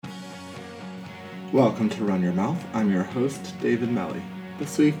Welcome to Run Your Mouth. I'm your host, David Melly.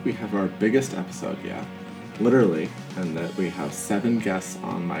 This week we have our biggest episode yet, literally, and that we have 7 guests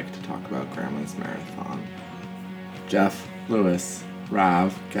on mic to talk about Grandma's Marathon. Jeff, Lewis,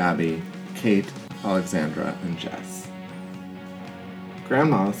 Rav, Gabby, Kate, Alexandra, and Jess.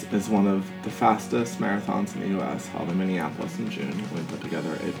 Grandma's is one of the fastest marathons in the U.S. held in Minneapolis in June. We put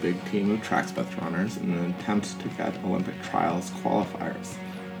together a big team of TrackSpeth runners in an attempt to get Olympic trials qualifiers.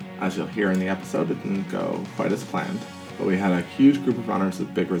 As you'll hear in the episode, it didn't go quite as planned, but we had a huge group of runners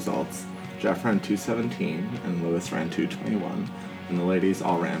with big results. Jeff ran 2:17 and Lewis ran 2:21, and the ladies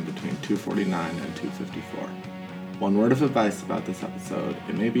all ran between 2:49 and 2:54. One word of advice about this episode: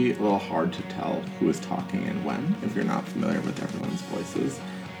 it may be a little hard to tell who is talking and when if you're not familiar with everyone's voices,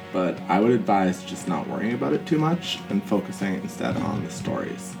 but I would advise just not worrying about it too much and focusing instead on the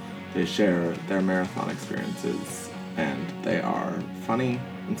stories. They share their marathon experiences, and they are funny,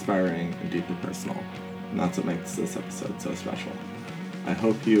 inspiring, and deeply personal, and that's what makes this episode so special. I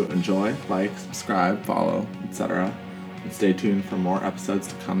hope you enjoy, like, subscribe, follow, etc., and stay tuned for more episodes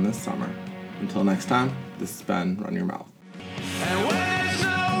to come this summer. Until next time, this has been Run Your Mouth. And when there's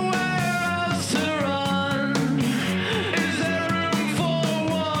nowhere else to run, is there room for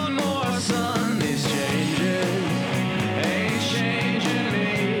one more sun? These changes ain't changing me,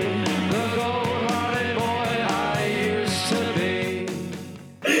 the cold-hearted boy I used to be.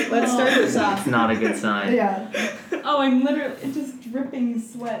 Let's start this off. It's not a good sign. Yeah. Oh, I'm literally just dripping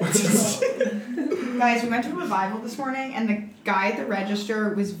sweat. Guys, we went to Revival this morning, and the guy at the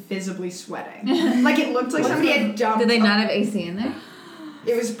register was visibly sweating. Like, it looked like somebody had dumped... Did they not have AC in there?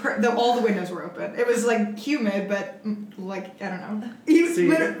 It was... all the windows were open. It was, like, humid, but, like, I don't know.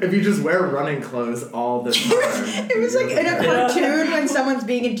 See, if you just wear running clothes all the time... It was like in a cartoon when someone's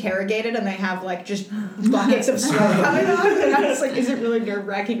being interrogated and they have, like, just buckets of sweat coming off, and I was like, is it really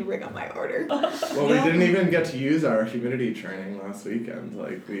nerve-wracking to bring up my order? Well, we didn't even get to use our humidity training last weekend.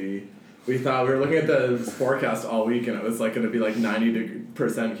 Like, we thought we were looking at the forecast all week, and it was like going to be like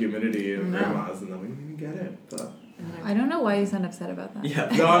 90% humidity in Grandma's, and then we didn't even get it. But I don't know why you sound upset about that. Yeah.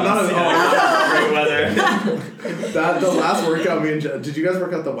 no, I'm not at all. Great weather. The last workout did you guys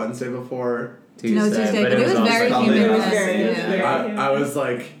work out the Wednesday before? No, Tuesday, but it was also very probably humid. It was very Yeah. I was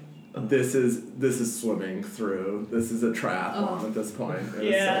like, this is swimming through. This is a triathlon at this point. It was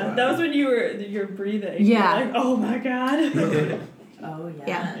Yeah, so that was when you're breathing. Yeah. You're like, oh my god. Oh, yeah.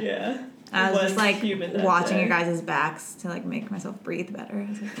 Yeah. Yeah. I was It just like humid that watching day. your guys' backs to like make myself breathe better. I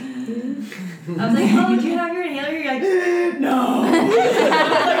was like, I was like, oh, do you have your inhaler? You're like, No.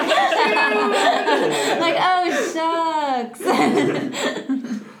 like, oh shucks.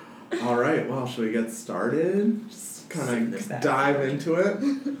 All right, well, should we get started? Just kind of dive into it.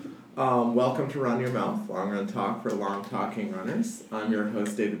 Welcome to Run Your Mouth, long run talk for long talking runners. I'm your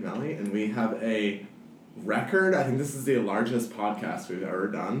host, David Melly, and we have a record. I think this is the largest podcast we've ever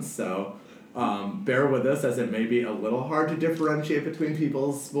done, so bear with us as it may be a little hard to differentiate between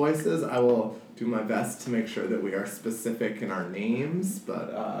people's voices. I will do my best to make sure that we are specific in our names,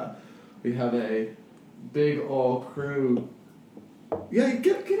 but we have a big old crew. Yeah,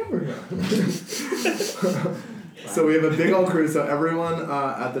 get over here. So we have a big old crew, so everyone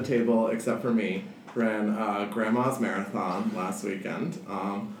at the table except for me ran Grandma's Marathon last weekend.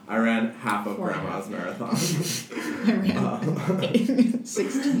 I ran half of Grandma's Marathon. I ran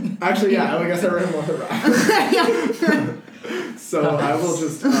 16. Actually, yeah, I guess I ran more than that. So I will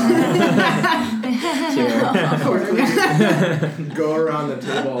just quickly go around the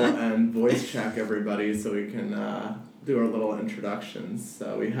table and voice check everybody so we can do our little introductions.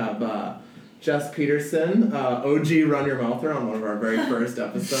 So we have Jess Peterson, OG Run Your Mouther on one of our very first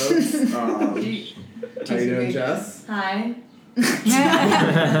episodes. How you doing, Jess? hi. How's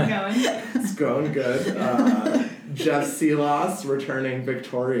it going? It's going good. Jeff Seelos returning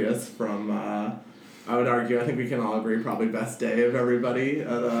victorious from, I would argue, I think we can all agree, probably best day of everybody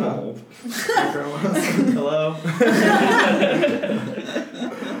at Grandma's. Hello.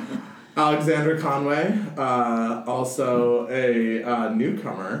 Alexandra Conway, also a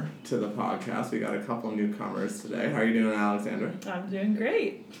newcomer to the podcast. We got a couple newcomers today. How are you doing, Alexandra? I'm doing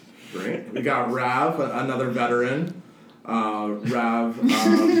great. Great. We got Rav, another veteran. Rav.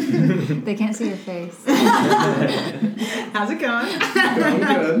 They can't see your face. How's it going? Going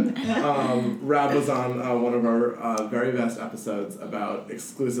good. Rav was on one of our very best episodes about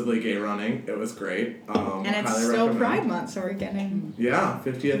exclusively gay running. It was great. And it's highly still recommend. Pride Month, so we're getting... Yeah,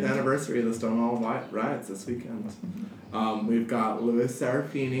 50th anniversary of the Stonewall riots this weekend. We've got Louis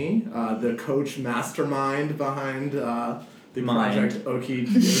Serafini, the coach mastermind behind the Mind. Project Oki.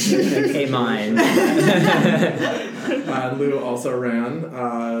 A mind. Lou also ran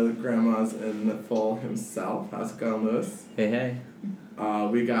Grandmas in the Full himself. How's it going, Lewis? Hey.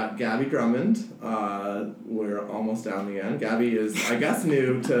 We got Gabby Drummond. We're almost down the end. Gabby is, I guess,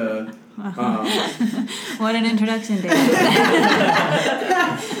 new to. What an introduction, David.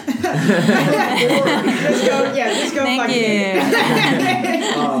 Just go. Thank fucking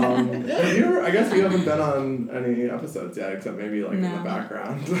I guess you haven't been on any episodes yet, except maybe like in the No.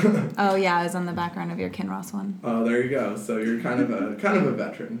 background. Oh yeah, I was on the background of your Kinross one. Oh, there you go. So you're kind of a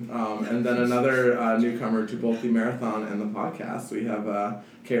veteran. And then another newcomer to both the marathon and the podcast. We have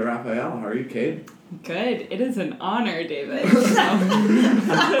Kate Raphael. How are you, Kate? Good. It is an honor, David.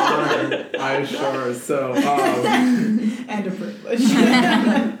 I'm sure. So and a privilege.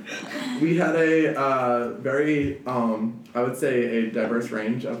 we had a very, I would say, a diverse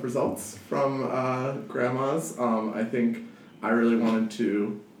range of results from Grandmas. I think I really wanted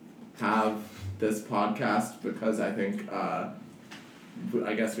to have this podcast because I think, I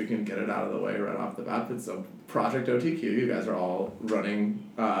guess we can get it out of the way right off the bat. But so Project OTQ, you guys are all running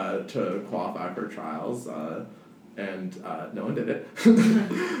to qualify for trials. And no one did it.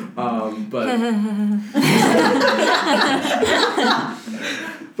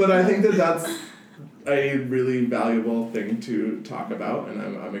 But I think that's a really valuable thing to talk about, and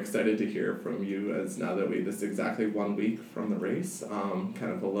I'm excited to hear from you as now that this is exactly 1 week from the race,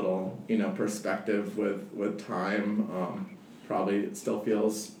 kind of a little perspective with time. Probably it still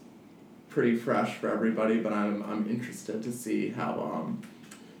feels pretty fresh for everybody, but I'm interested to see how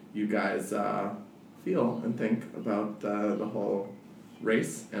you guys feel and think about the whole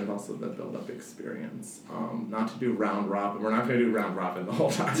race and also the build-up experience. Not to do round robin. We're not going to do round robin the whole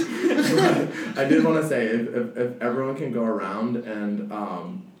time. I did want to say if everyone can go around and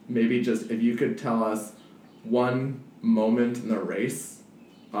maybe just if you could tell us one moment in the race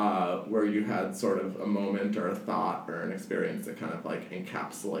where you had sort of a moment or a thought or an experience that kind of like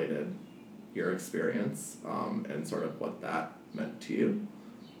encapsulated your experience and sort of what that meant to you.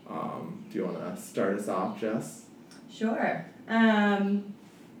 Do you want to start us off, Jess? Sure. Putting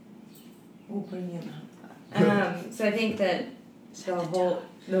me on the hot spot. So I think that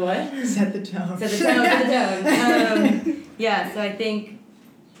the what? Set the tone. Set the tone. Yeah, so I think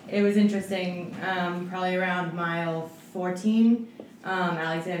it was interesting, probably around mile 14,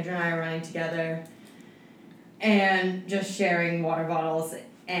 Alexandra and I were running together and just sharing water bottles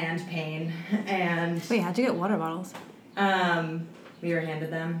and pain. And Wait, how'd you get water bottles? we were handed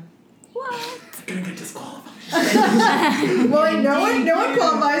them. What? Gonna get disqualified. Well, no one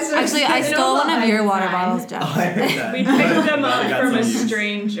qualifies. So Actually, I stole one of your water bottles, Jeff. I heard that. We picked them I up got from a some use.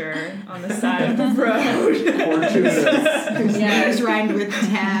 stranger on the side of the road. Fortuitous. Yeah, I was riding with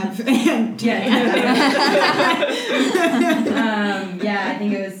Tab and Yeah, I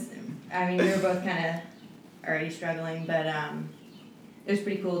think it was, we were both kind of already struggling, but it was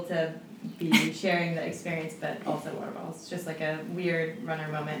pretty cool to be sharing the experience, but also water bottles. It's just like a weird runner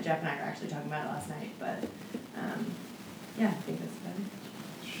moment. Jeff and I were actually talking about it last night, but yeah, I think that's about it.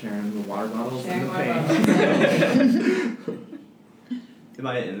 Sharing the water bottles Sharing and the water pain. bottles. Am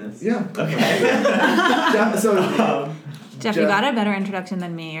I in this? Yeah. Okay. Jeff, so Jeff, you got a better introduction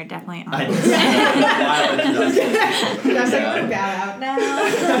than me. You're definitely on. I just wild introduction. Just like bow out now.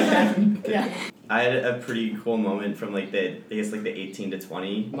 Yeah. I had a pretty cool moment from like the 18 to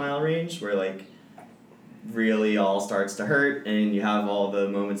 20 mile range where like really all starts to hurt and you have all the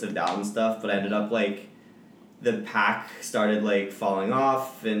moments of doubt and stuff, but I ended up like the pack started like falling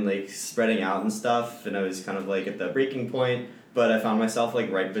off and like spreading out and stuff, and I was kind of like at the breaking point, but I found myself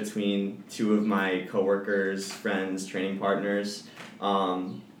like right between two of my coworkers, friends, training partners,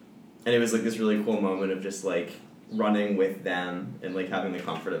 and it was like this really cool moment of just like running with them and like having the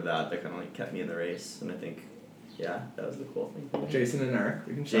comfort of that kind of like kept me in the race, and I think that was the cool thing for me. Jason and Eric.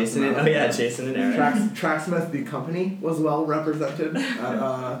 We can shout Jason them and out. Jason and Eric. Tracksmith, the company, was well represented,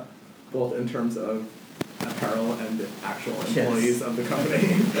 at, both in terms of apparel and the actual employees of the company.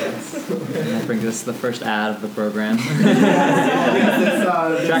 That brings us to the first ad of the program. Yes,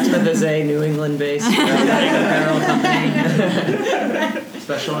 Tracksmith is a New England-based apparel company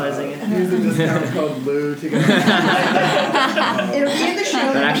specializing in. use the discount code LOU to get. It'll be in the show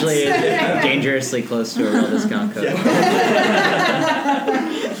notes. That actually is dangerously close to a real discount code.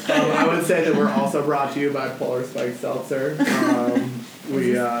 I would say that we're also brought to you by Polar Spike Seltzer.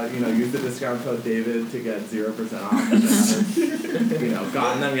 We use the discount code David to get 0% off.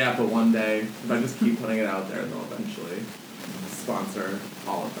 Gotten them yet, but one day, if I just keep putting it out there, they'll eventually sponsor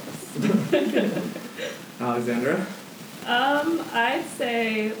all of us. Alexandra? I'd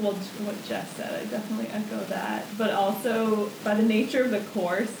say, well, what Jess said, I definitely echo that. But also, by the nature of the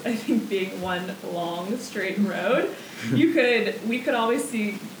course, I think being one long straight road, we could always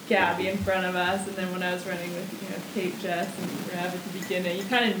see Gabby in front of us, and then when I was running with Kate, Jess, and Rav at the beginning, you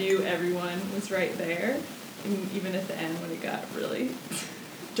kind of knew everyone was right there, and even at the end when it got really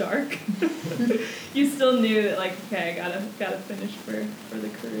dark, you still knew that okay, I gotta finish for the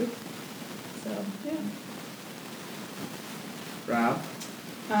crew. So yeah. Rob?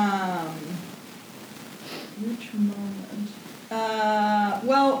 Which moment?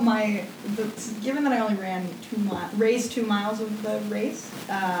 Well, given that I only ran 2 miles of the race,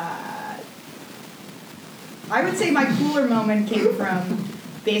 I would say my cooler moment came from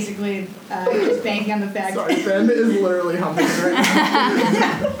basically just banking on the fact. Sorry, Ben is literally humping right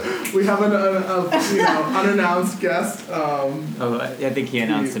now. We have an unannounced guest. I think he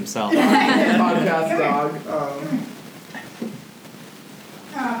announced himself. Podcast dog.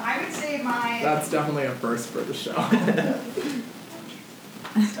 I would say That's definitely a first for the show.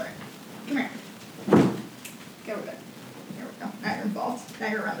 Sorry. Come here. Go over there. There we go. Now you're involved. Now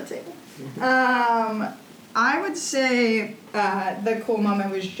you're around the table. I would say the cool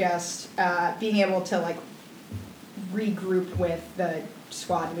moment was just being able to regroup with the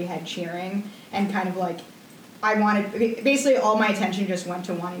squad we had cheering, and kind of I wanted, basically all my attention just went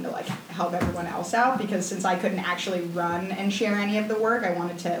to wanting to help everyone else out, because since I couldn't actually run and share any of the work, I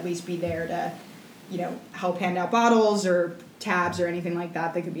wanted to at least be there to, help hand out bottles or tabs or anything like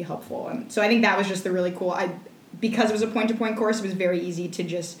that could be helpful. And so I think that was just the really cool, because it was a point-to-point course, it was very easy to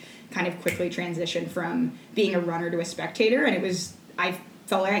just kind of quickly transition from being a runner to a spectator, and I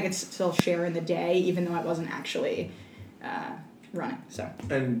felt like I could still share in the day, even though I wasn't actually running. So.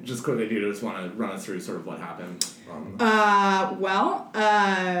 And just quickly, do you just want to run us through sort of what happened? I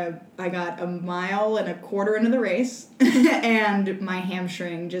got 1.25 miles into the race, and my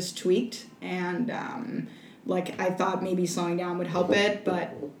hamstring just tweaked, and I thought maybe slowing down would help it,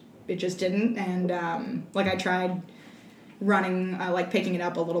 but it just didn't. And I tried running, picking it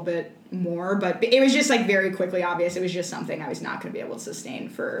up a little bit more, but it was just very quickly obvious it was just something I was not going to be able to sustain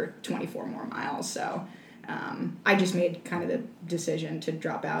for 24 more miles. So I just made kind of the decision to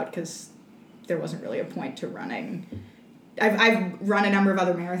drop out, because there wasn't really a point to running. I've run a number of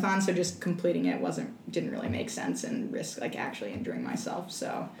other marathons, so just completing it didn't really make sense, and risk actually injuring myself.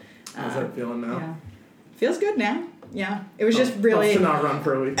 So how's that feeling now? Yeah, feels good now. Yeah, it was just really to not run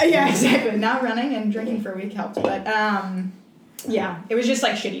for a week. Yeah, exactly. Not running and drinking for a week helped, but yeah, it was just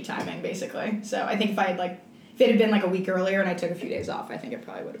shitty timing basically. So I think if it had been a week earlier and I took a few days off, I think it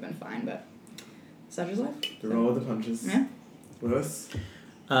probably would have been fine. But such is life. The roll of the punches. Yeah. Lewis?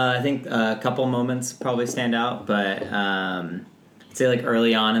 I think a couple moments probably stand out, but I'd say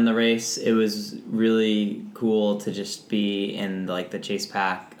early on in the race, it was really cool to just be in the chase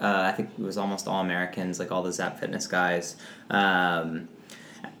pack. I think it was almost all Americans, all the Zap Fitness guys, from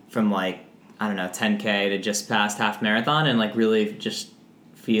 10K to just past half marathon, and really just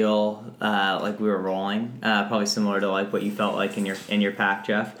feel we were rolling, probably similar to what you felt in your pack,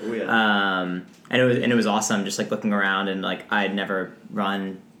 Jeff. Oh, yeah. And it was awesome, just looking around, and I had never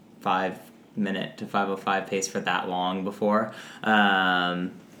run 5-minute to 5:05 pace for that long before.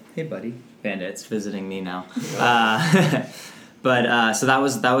 Hey buddy, Bandit's visiting me now. But so that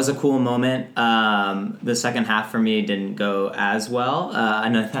was a cool moment. The second half for me didn't go as well.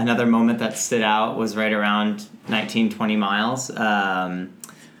 Another moment that stood out was right around 19-20 miles.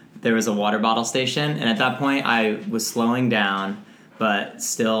 There was a water bottle station, and at that point I was slowing down, but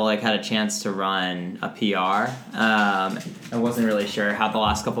still had a chance to run a PR. I wasn't really sure how the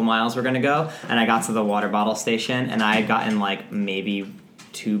last couple miles were gonna go, and I got to the water bottle station, and I had gotten maybe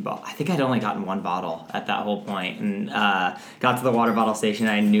 2 bottles. I think I'd only gotten 1 bottle at that whole point, and got to the water bottle station.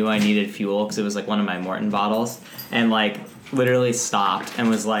 I knew I needed fuel because it was one of my Morton bottles, and literally stopped and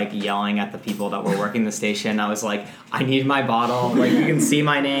was yelling at the people that were working the station. I was I need my bottle. You can see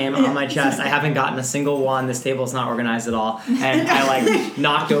my name on my chest. I haven't gotten a single one. This table's not organized at all. And I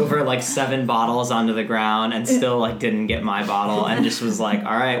knocked over 7 bottles onto the ground and still didn't get my bottle, and just was all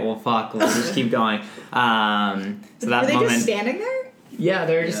right, well fuck, let's just keep going. So that Were they moment. just standing there? Yeah,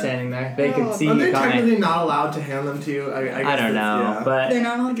 they were just standing there. They could see Are you they coming. technically not allowed to hand them to you? I guess I don't know, yeah. but They're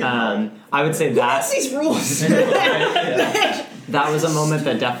not allowed. I would say Who that has these rules? that was a moment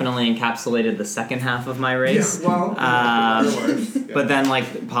that definitely encapsulated the second half of my race. Yeah, well, Yeah. But then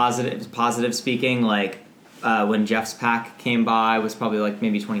positive speaking, when Jeff's pack came by was probably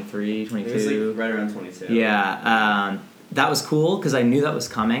maybe 23, 22. It was right around 22. Yeah, that was cool because I knew that was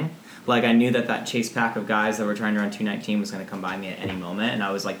coming. Like, I knew that chase pack of guys that were trying to run 2:19 was going to come by me at any moment, and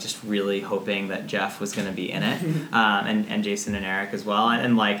I was like just really hoping that Jeff was going to be in it, and Jason and Eric as well,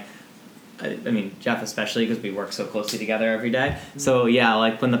 and like. I mean, Jeff especially, because we work so closely together every day. So yeah,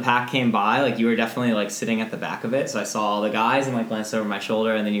 like when the pack came by, like you were definitely like sitting at the back of it. So I saw all the guys and like glanced over my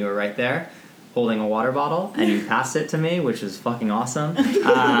shoulder, and then you were right there, holding a water bottle, and you passed it to me, which was fucking awesome. And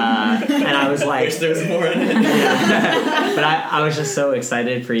I was like, Wish there was more in it. but I was just so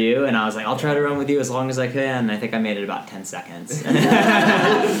excited for you, and I was like, I'll try to run with you as long as I can. And I think I made it about 10 seconds, and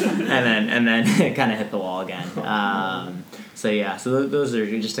then it kind of hit the wall again. So yeah, so those are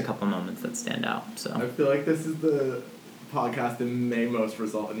just a couple moments that stand out. So I feel like this is the podcast that may most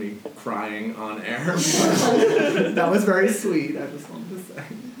result in me crying on air. That was very sweet, I just wanted to say.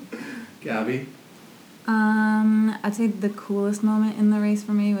 Gabby? I'd say the coolest moment in the race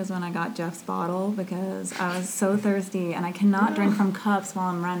for me was when I got Jeff's bottle, because I was so thirsty and I cannot drink from cups while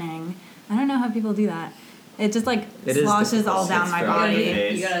I'm running. I don't know how people do that. It just like sloshes all down my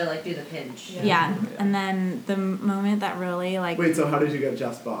body. You gotta like do the pinch. Yeah. And then the moment that really like. Wait, so how did you get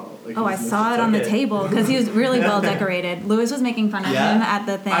Jeff's bottle? Like, I saw it on the table because he was really well decorated. Lewis was making fun of him at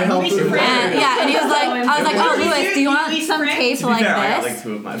the thing. I helped him. And he was like, I was like, oh, Lewis, do you want some tape like fair, I got this? like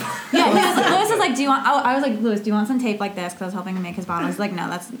 2 of my bottles. Yeah, Lewis was like, do you want, I was like, Lewis, do you want some tape like this? Because I was helping him make his bottle. He's like, no,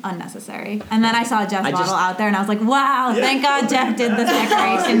 that's unnecessary. And then I saw Jeff's bottle out there, and I was like, wow, thank God Jeff did this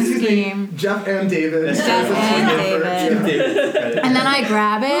decoration scheme. Jeff and David. And then I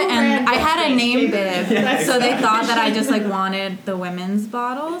grab it, and I had a name bib, so they thought that I just like wanted the women's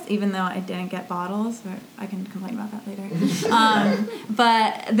bottles, even though I didn't get bottles. But I can complain about that later.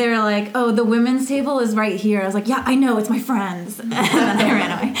 But they were like, "Oh, the women's table is right here." I was like, "Yeah, I know, it's my friends," and then I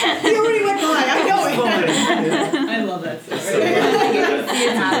ran away. You already went by. I know it. I love that story. Like, you can see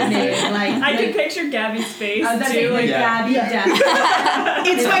it happening. Like, I can picture Gabby's face I was too. like, Gabby,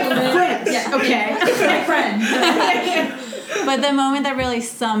 It's my friends. Yeah. Okay. It's my friend. But the moment that really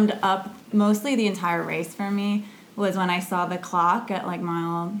summed up mostly the entire race for me was when I saw the clock at like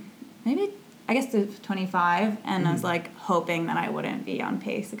mile, maybe I guess to 25, and I was like hoping that I wouldn't be on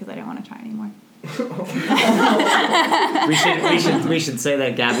pace because I didn't want to try anymore. we should say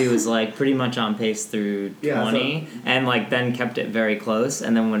that Gabby was like pretty much on pace through 20, and like then kept it very close,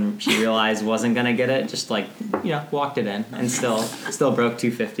 and then when she realized wasn't gonna get it, just like walked it in, and still broke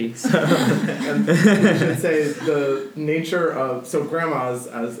 250. So. And we should say the nature of Grandma's,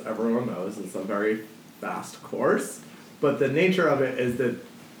 as everyone knows, is a very fast course, but the nature of it is that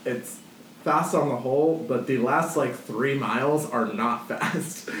it's fast on the whole, but the last like 3 miles are not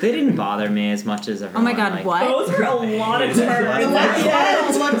fast. They didn't bother me as much as everyone. Oh my God, like, what? Those were a lot of turns. I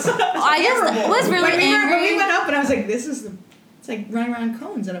just was really angry. When we went up, and I was like, "This is it's like running around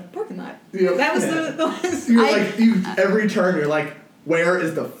cones in a parking lot." Yep. That was the last. You're every turn you're like, where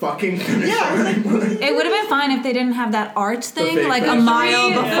is the fucking finish line? It would have been fine if they didn't have that arch thing fake like a finish. mile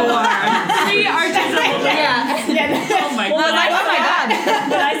before. 3 arches. Yeah. Oh my I was like, oh my God.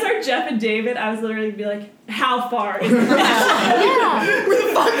 When I saw Jeff and David, I was literally be like, "How far is it?" Yeah. Where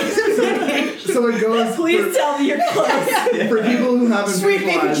the fuck is it? So it goes. Please tell me you're close. For people who haven't Sweet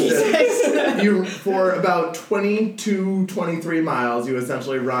baby visualized it, Jesus. you for about 22, 23 miles, you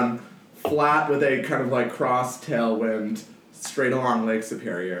essentially run flat with a kind of like cross tailwind straight along Lake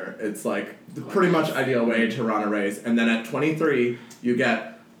Superior. It's like the pretty much ideal way to run a race. And then at 23, you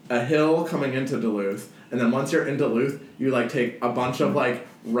get a hill coming into Duluth. And then once you're in Duluth, you like take a bunch of like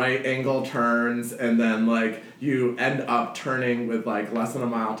right angle turns, and then like you end up turning with like less than a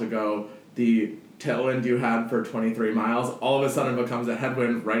mile to go. The tailwind you had for 23 miles all of a sudden becomes a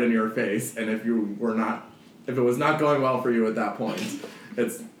headwind right in your face. And if it was not going well for you at that point,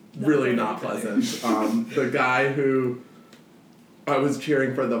 it's really not pleasant. The guy who I was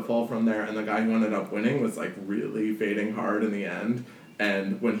cheering for the fall from there, and the guy who ended up winning was like really fading hard in the end.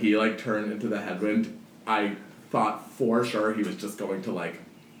 And when he like turned into the headwind, I thought for sure he was just going to like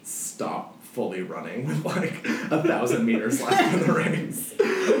stop fully running with like 1,000 meters left in the race.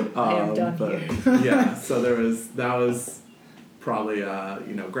 I am done here. Yeah, so that was probably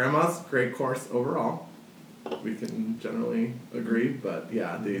Grandma's great course overall. We can generally agree, but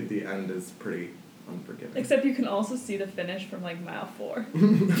yeah, the end is pretty unforgiving. Except you can also see the finish from like mile 4.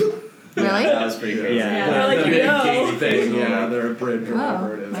 Really? That was pretty crazy. Yeah. They're like, the big "Yo." gate thing, yeah, they're a bridge or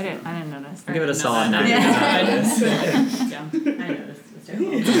whatever it is. I didn't notice. I'll give it a solid 9. I noticed. It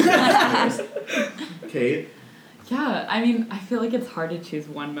was terrible. Kate? Yeah, I mean, I feel like it's hard to choose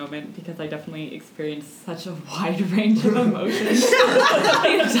one moment because I definitely experienced such a wide range of emotions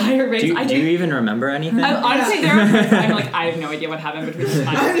the entire race. Do you even remember anything? Honestly, there are points where I'm like, I have no idea what happened between the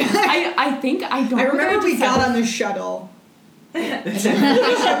times. I think I don't. I remember we just got had- on the shuttle. Alicia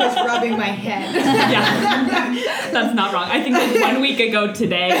was rubbing my head. Yeah, that's not wrong. I think like 1 week ago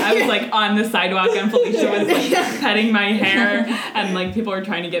today, I was like on the sidewalk and Felicia was like petting my hair, and like people were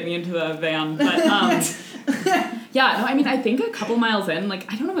trying to get me into the van. But yeah, no, I mean, I think a couple miles in,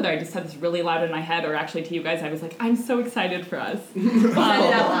 like I don't know whether I just said this really loud in my head or actually to you guys, I was like, I'm so excited for us.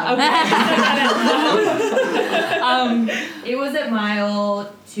 It was at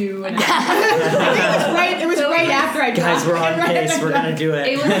mile 2 and a half. It was right after I Guys, we're on pace. We're gonna do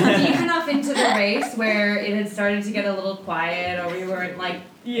It it. was deep enough into the race where it had started to get a little quiet, or we weren't like.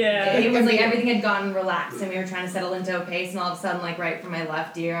 Yeah. It was like everything had gotten relaxed, and we were trying to settle into a pace, and all of a sudden, like right from my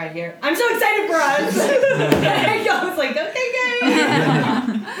left ear, I hear, "I'm so excited for us!" And I was like, "Okay, guys."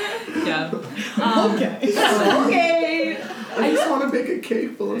 Yeah. Okay. I just want to bake a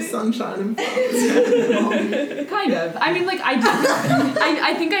cake full of sunshine and flowers. Kind of. I mean, like,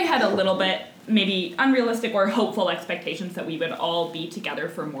 I think I had a little bit maybe unrealistic or hopeful expectations that we would all be together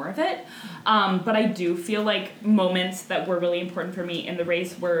for more of it. But I do feel like moments that were really important for me in the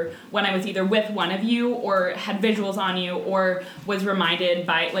race were when I was either with one of you or had visuals on you or was reminded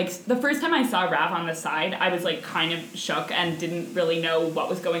by, like, the first time I saw Rav on the side, I was, like, kind of shook and didn't really know what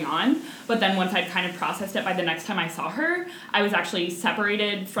was going on. But then once I'd kind of processed it, by the next time I saw her, I was actually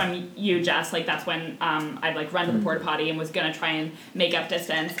separated from you, Jess. Like, that's when I'd, like, run to the porta potty and was going to try and make up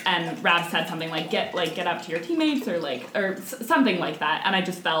distance. And Rav said something like, get up to your teammates or something like that. And I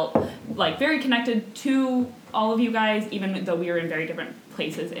just felt, like, very connected to all of you guys, even though we were in very different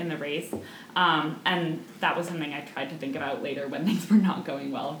places in the race. And that was something I tried to think about later when things were not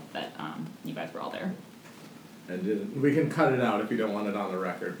going well, that you guys were all there. And we can cut it out if you don't want it on the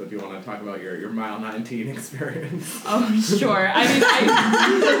record, but do you want to talk about your mile 19 experience? Oh, sure. I mean,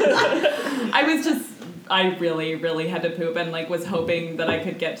 I really, really had to poop and, like, was hoping that I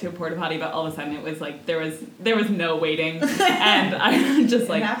could get to a porta potty, but all of a sudden it was, like, there was no waiting, and I just,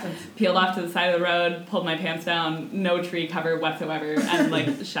 like, peeled off to the side of the road, pulled my pants down, no tree cover whatsoever, and, like,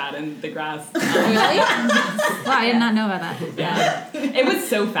 shat in the grass. Really? Wow, I did not know about that. Yeah. It was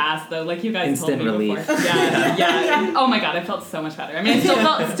so fast, though, like you guys Instant told me relief. before. Yeah. Oh my god, I felt so much better. I mean, I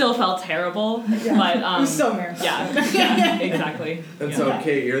still felt terrible, but It was so marathon. yeah, exactly. And Yeah. so,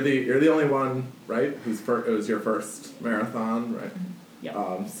 Kate, you're the only one, right? It was your first marathon, right? Yep.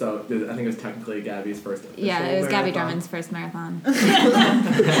 So I think it was technically Gabby's first official Yeah, it was Gabby marathon. Drummond's first marathon.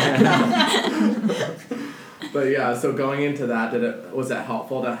 But yeah, so going into that, was it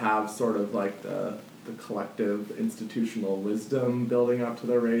helpful to have sort of like the collective institutional wisdom building up to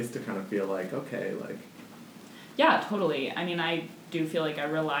the race to kind of feel like, okay, like... Yeah, totally. I mean, I do feel like I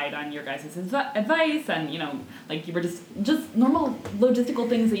relied on your guys' advice and, you know, like you were just normal logistical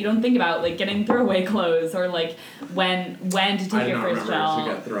things that you don't think about, like getting throwaway clothes or like when to take your first gel. I did not remember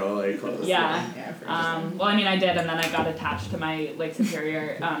to get throwaway clothes. Yeah. Well, I mean, I did, and then I got attached to my Lake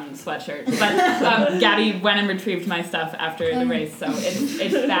Superior sweatshirt. But Gabby went and retrieved my stuff after the race, so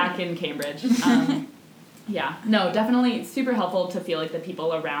it's back in Cambridge. Yeah, no, definitely super helpful to feel like the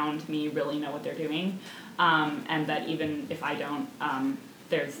people around me really know what they're doing, and that even if I don't,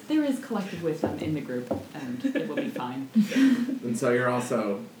 there is collective wisdom in the group, and it will be fine. And so you're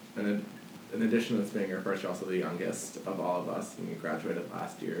also, in addition to this being your first, you're also the youngest of all of us, and you graduated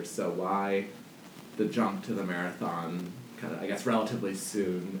last year. So why the jump to the marathon, kind of, I guess, relatively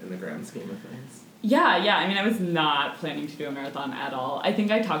soon in the grand scheme of things? Yeah, I mean, I was not planning to do a marathon at all. I think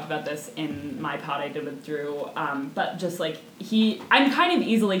I talked about this in my pod I did with Drew, but just like I'm kind of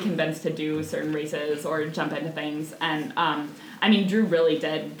easily convinced to do certain races or jump into things, and I mean, Drew really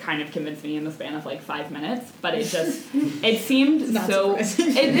did kind of convince me in the span of like 5 minutes, but it seemed so, it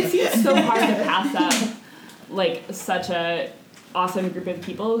seemed so hard to pass up, like, such a awesome group of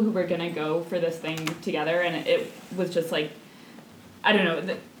people who were gonna go for this thing together, and it was just like, I don't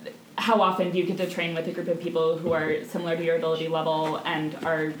know, how often do you get to train with a group of people who are similar to your ability level and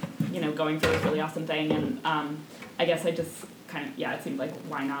are, you know, going for this really awesome thing? And I guess I just kind of, it seemed like,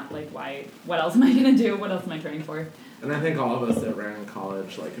 why not? Like, what else am I going to do? What else am I training for? And I think all of us that ran in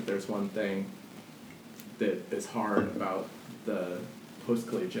college, like, if there's one thing that is hard about the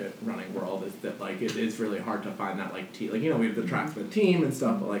post-collegiate running world is that, like, it is really hard to find that, like, team. Like, you know, we have the tracksman team and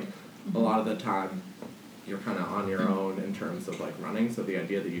stuff, but, like, a lot of the time you're kind of on your own in terms of, like, running, so the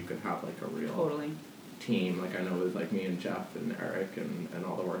idea that you could have, like, a real team, like, I know with, like, me and Jeff and Eric and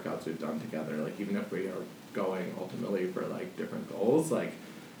all the workouts we've done together, like, even if we are going ultimately for, like, different goals, like,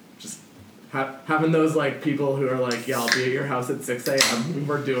 just having those, like, people who are like, yeah, I'll be at your house at 6 a.m.,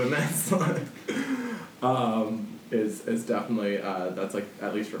 we're doing this, is definitely, that's, like,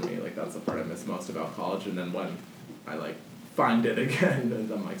 at least for me, like, that's the part I miss most about college, and then when I, like, find it again,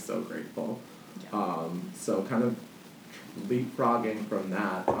 and I'm, like, so grateful. So kind of leapfrogging from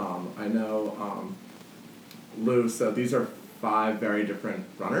that, I know, Lou, so these are 5 very different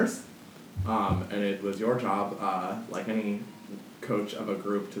runners, and it was your job, like any coach of a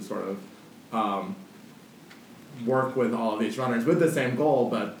group, to sort of work with all of these runners with the same goal,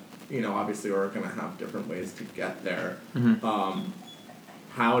 but obviously we're going to have different ways to get there.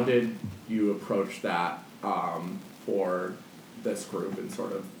 How did you approach that for this group, and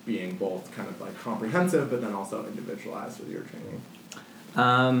sort of being both kind of like comprehensive but then also individualized with your training?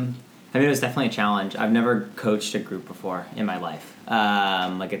 I mean, it was definitely a challenge. I've never coached a group before in my life.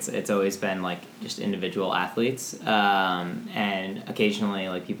 Like it's always been like just individual athletes, and occasionally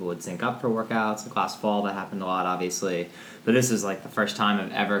like people would sync up for workouts. Like last fall, that happened a lot, obviously. But this is like the first time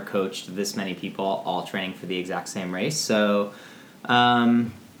I've ever coached this many people all training for the exact same race. So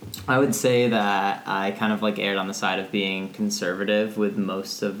I would say that I kind of like erred on the side of being conservative with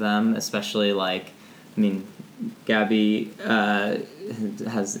most of them, especially like, I mean, Gabby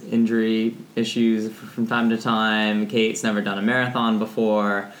has injury issues from time to time. Kate's never done a marathon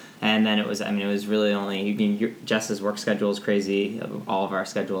before. And then it was really only, Jess's work schedule is crazy. All of our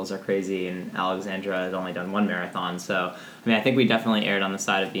schedules are crazy. And Alexandra has only done 1 marathon. So, I mean, I think we definitely erred on the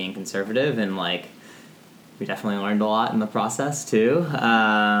side of being conservative, and like, we definitely learned a lot in the process too.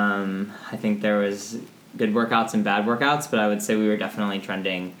 I think there was good workouts and bad workouts, but I would say we were definitely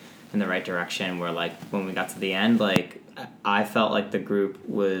trending in the right direction, where like when we got to the end, like I felt like the group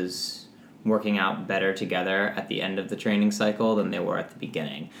was working out better together at the end of the training cycle than they were at the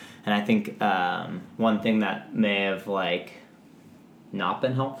beginning. And I think one thing that may have like not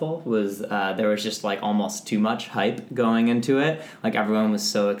been helpful was there was just like almost too much hype going into it. Like everyone was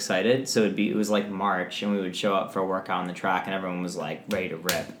so excited, so it was like March, and we would show up for a workout on the track and everyone was like ready to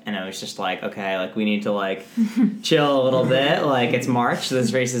rip, and I was just like, okay, like we need to like chill a little bit, like it's March,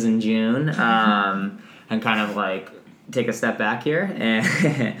 this race is in June, and kind of like take a step back here.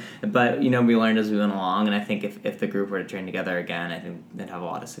 And but we learned as we went along, and I think if the group were to train together again, I think they'd have a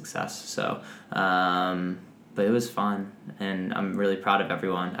lot of success. So but it was fun, and I'm really proud of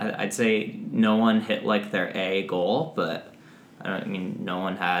everyone. I'd say no one hit like their A goal, but no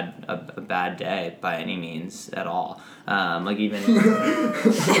one had a bad day by any means at all. Like even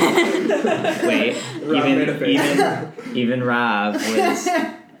even Rav was,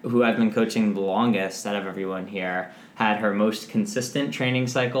 who I've been coaching the longest out of everyone here, had her most consistent training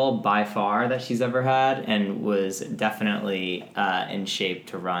cycle by far that she's ever had, and was definitely in shape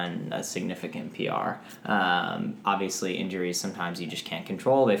to run a significant PR. Obviously, injuries sometimes you just can't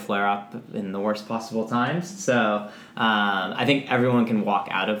control. They flare up in the worst possible times. So I think everyone can walk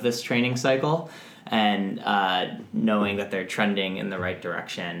out of this training cycle and knowing that they're trending in the right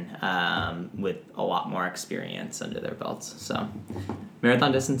direction with a lot more experience under their belts. So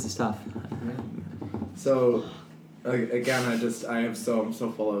marathon distance is tough. So again, I'm so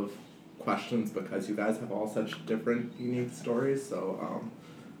full of questions because you guys have all such different, unique stories. So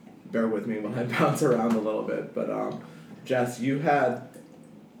bear with me when I bounce around a little bit. But Jess, you had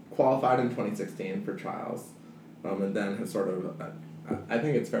qualified in 2016 for trials, and then has sort of, I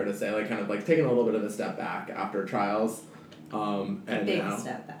think it's fair to say, like kind of like taken a little bit of a step back after trials. And big now,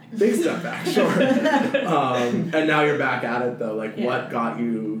 step back. Big step back, sure. And now you're back at it though. Like, what got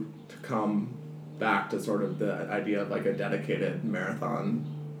you to come back to sort of the idea of like a dedicated marathon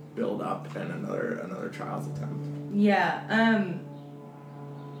build up and another trials attempt? Yeah,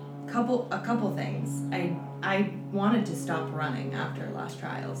 a couple things. I wanted to stop running after last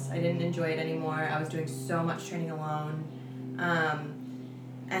trials. I didn't enjoy it anymore. I was doing so much training alone.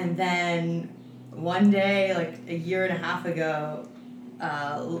 And then one day, like a year and a half ago,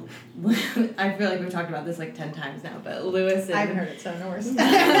 I feel like we've talked about this like 10 times now, but Lewis and... I haven't heard it, so no worries.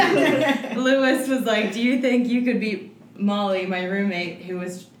 Lewis was like, do you think you could beat Molly, my roommate, who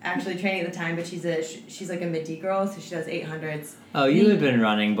was actually training at the time, but she's like a mid-D girl, so she does 800s. Oh, you had been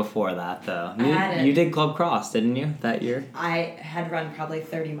running before that, though. You did Club Cross, didn't you, that year? I had run probably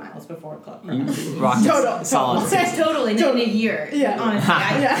 30 miles before Club Cross. Solid. Totally, in a year. Yeah. Honestly,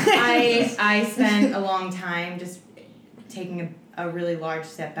 I spent a long time just taking a really large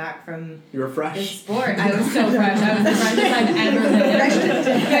step back from You were the fresh. sport. I was so fresh. I was the freshest I've ever been.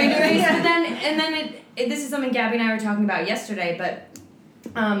 And then this is something Gabby and I were talking about yesterday, but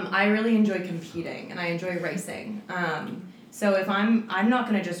I really enjoy competing and I enjoy racing. So if I'm not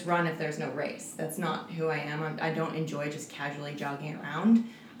going to just run if there's no race. That's not who I am. I don't enjoy just casually jogging around,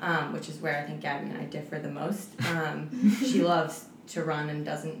 which is where I think Gabby and I differ the most. She loves to run and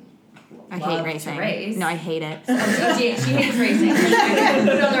doesn't I love hate racing. to race. No, I hate it. She hates racing. Put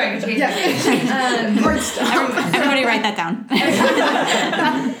it on the record, she case by case. Hard stuff. Everybody write that down.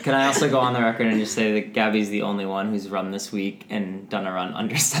 Can I also go on the record and just say that Gabby's the only one who's run this week and done a run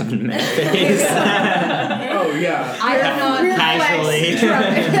under 7 minute pace? Oh yeah. I don't know. Weird Casually.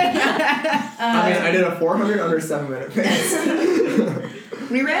 flex. I mean, I did a 400 under 7 minute pace.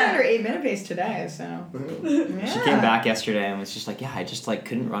 We ran under 8-minute pace today, so. Yeah. She came back yesterday and was just like, yeah, I just like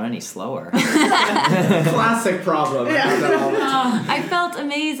couldn't run any slower. Classic problem. I do that all the time. I felt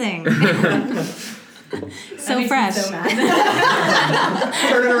amazing. That So makes me fresh. so mad.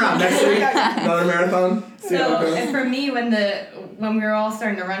 Turn it around next week. Another marathon. See how it So, goes. and for me, when we were all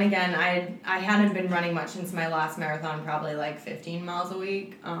starting to run again, I hadn't been running much since my last marathon, probably like 15 miles a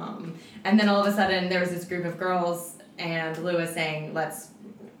week. And then all of a sudden, there was this group of girls and Lewis saying,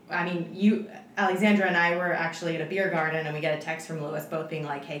 Alexandra and I were actually at a beer garden, and we get a text from Lewis, both being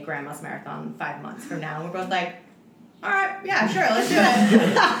like, "Hey, Grandma's marathon 5 months from now," and we're both like, "All right, yeah, sure, let's do it."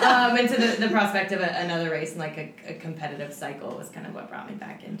 And so the prospect of another race and like a competitive cycle was kind of what brought me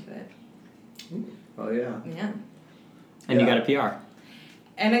back into it. Oh yeah. Yeah. And you got a PR.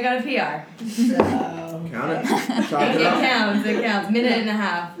 And I got a PR. So Count it. Chalk it it up. counts. It counts. Minute and a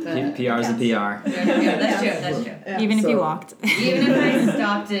half. But PR's a PR. Yeah, that's true. That's true. Yeah. Even if you So- walked. Even if I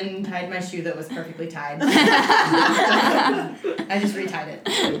stopped and tied my shoe that was perfectly tied, I just retied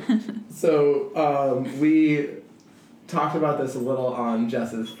it. So we talked about this a little on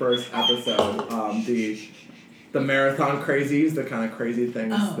Jess's first episode. The marathon crazies, the kind of crazy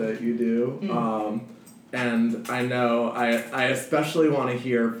things that you do. And I know I especially want to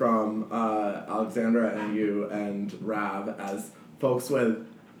hear from Alexandra and you and Rav as folks with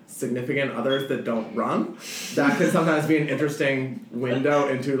significant others that don't run. That can sometimes be an interesting window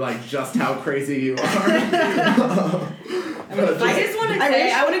into like just how crazy you are. I just want to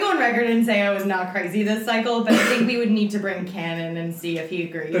say, I want to go on record and say I was not crazy this cycle, but I think we would need to bring Cannon and see if he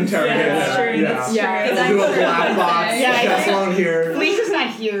agrees. Interrogate Yeah, that's him. true, Yeah. that's Yeah. true. We'll do a black That's box. true. Yeah, Jess won't hear. Felicia's not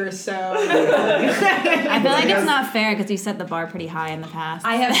here, so. I feel like it's not fair because you set the bar pretty high in the past.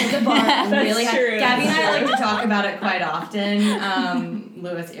 I have set the bar really high. true. Gabby and I like to talk about it quite often.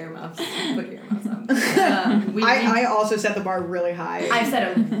 Lewis, earmuffs. Put your earmuffs on. I also set the bar really high. I've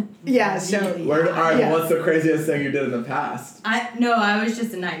set a Yeah, so. Alright, Yeah. what's the craziest thing you did in the past? I was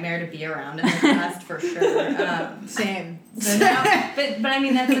just a nightmare to be around in the past for sure. Same. So now, but I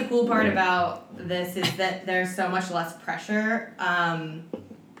mean that's the cool part about this is that there's so much less pressure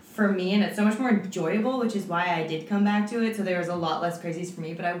for me, and it's so much more enjoyable, which is why I did come back to it. So there was a lot less crazies for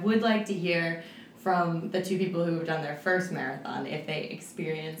me, but I would like to hear from the two people who have done their first marathon if they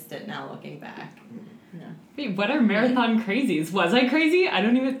experienced it now looking back. Wait, what are marathon crazies? Was I crazy? I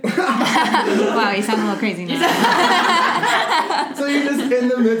don't even. Wow, you sound a little crazy now. So you're just in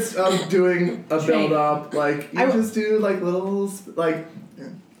the midst of doing a build up, like you I- just do like little like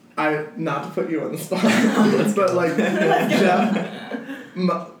not to put you on the spot, but like Jeff,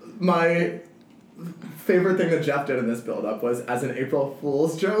 my favorite thing that Jeff did in this build up was as an April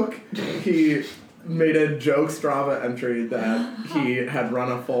Fool's joke, he made a joke Strava entry that he had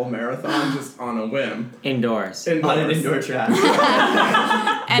run a full marathon just on a whim. Indoors. On an indoor track.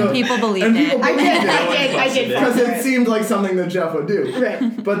 And So- people believed and people it. I did. because it seemed like something that Jeff would do.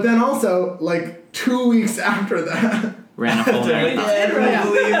 Right. But then also, like 2 weeks after that, Ran a full marathon. Yeah. Everyone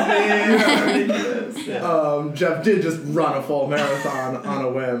believes me. Yeah. Jeff did just run a full marathon on a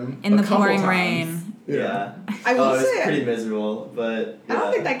whim. In a the couple pouring times. rain. Yeah. I will It's say, pretty miserable, but I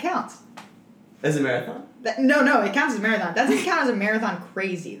don't think that counts. As a marathon? No, it counts as a marathon. That doesn't count as a marathon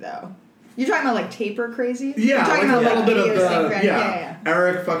crazy, though. You're talking about, like, taper crazy? Yeah, You're talking like about, a little bit of the idiosyncratic- yeah.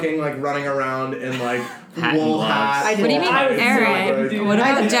 Eric fucking like running around in like Hat and wool gloves. hat. I did What do you mean, I was Eric? so What I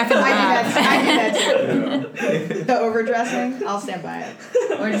about did- Jeff and I Rav? did that too. The overdressing, I'll stand by it.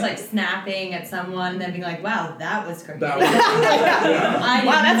 Or just like snapping at someone and then being like, wow, that was crazy. That was, yeah. I did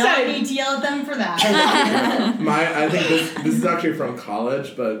Wow, that's not a- need to yell at them for that. I think this is actually from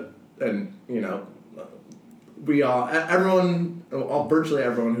college, but and you know, virtually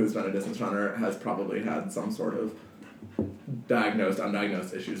everyone who's been a distance runner has probably had some sort of diagnosed,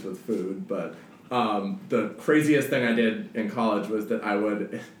 undiagnosed issues with food. But the craziest thing I did in college was that I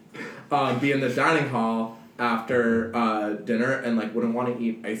would be in the dining hall after dinner and like wouldn't want to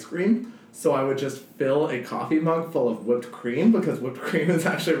eat ice cream. So I would just fill a coffee mug full of whipped cream because whipped cream is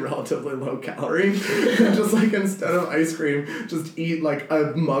actually relatively low calorie. And just like instead of ice cream, just eat like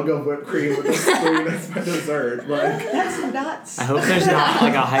a mug of whipped cream with a spoon as my dessert. Like That's nuts. I hope there's not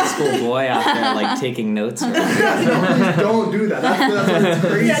like a high school boy out there like taking notes. Right now. please don't do that. That's what it's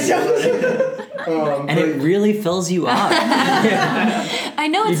crazy. Yeah, don't. And it really fills you up. I I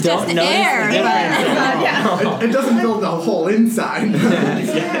know it's You don't just notice the air, but Yeah. It doesn't build the whole inside.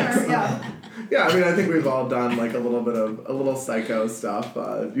 Yeah. Yeah, I mean, I think we've all done like a little psycho stuff.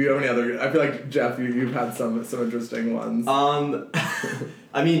 Do you have any other? I feel like Jeff, you've had some interesting ones.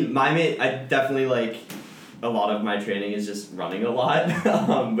 I mean, I definitely like a lot of my training is just running a lot,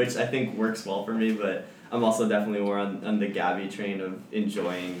 which I think works well for me. But I'm also definitely more on the Gabby train of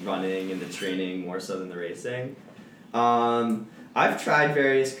enjoying running and the training more so than the racing. I've tried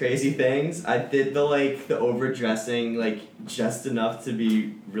various crazy things. I did the overdressing just enough to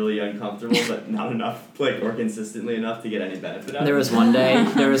be really uncomfortable, but not enough or consistently enough to get any benefit out of it. There was one day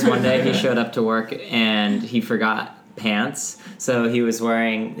he showed up to work and he forgot pants, so he was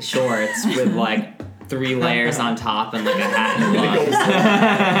wearing shorts with 3 layers on top and a hat and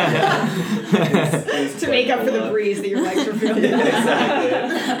gloves. To make up for the breeze that your legs were feeling.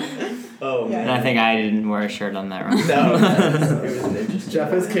 Exactly. Oh man. And I think I didn't wear a shirt on that run. No, it was an interesting.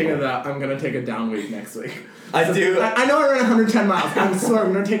 Jeff is king of that. I'm gonna take a down week next week. I do. I know I ran 110 miles. I swear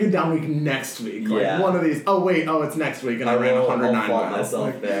I'm gonna take a down week next week. One of these. Oh wait. Oh, it's next week, and I ran 109 I'll fault miles.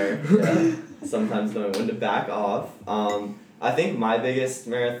 myself there. Yeah. Sometimes knowing when to back off. I think my biggest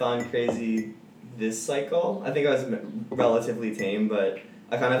marathon crazy this cycle. I think I was relatively tame, but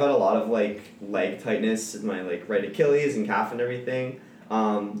I kind of had a lot of leg tightness in my right Achilles and calf and everything.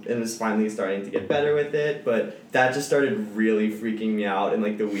 And was finally starting to get better with it, but that just started really freaking me out in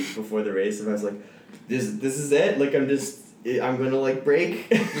the week before the race, and I was like, this is it, I'm gonna break.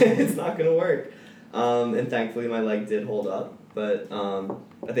 It's not gonna work. And thankfully my leg did hold up, but I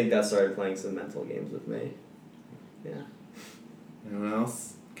think that started playing some mental games with me. Yeah. Anyone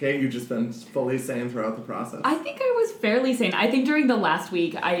else? Kate, you've just been fully sane throughout the process. I think I was fairly sane. I think during the last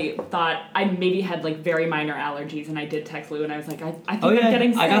week, I thought I maybe had very minor allergies, and I did text Lou, and I was like, I think I'm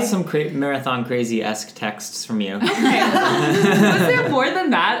getting sick. I got some marathon crazy-esque texts from you. Okay. Was there more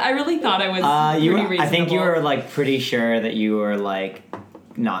than that? I really thought I was pretty reasonable. I think you were pretty sure that you were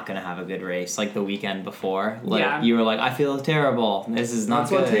not gonna have a good race the weekend before. You were I feel terrible. This is not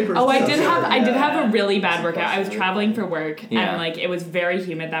good. Oh, I did have a really bad workout. I was traveling for work and it was very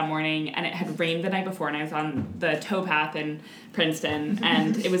humid that morning, and it had rained the night before, and I was on the towpath in Princeton,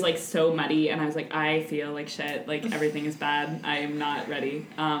 and it was so muddy, and I was I feel like shit. Everything is bad. I am not ready.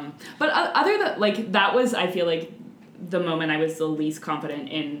 But other than that was, I feel the moment I was the least confident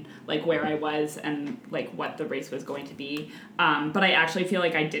in where I was and what the race was going to be, but I actually feel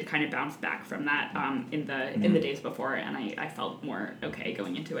I did kind of bounce back from that in the days before, and I felt more okay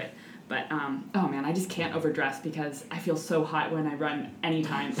going into it. But oh man, I just can't overdress because I feel so hot when I run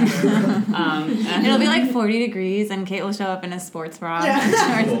anytime. it'll be 40 degrees, and Kate will show up in a sports bra. Yeah.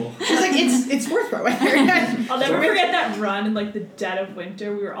 She's it's sports bra weather. I'll never forget that run in the dead of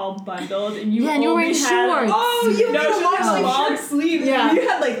winter. We were all bundled, and you and you were wearing shorts. Oh, you had long sleeves. Yeah. You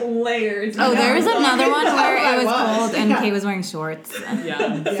had layers. Oh, there was another one where it was cold, and Kate was wearing shorts.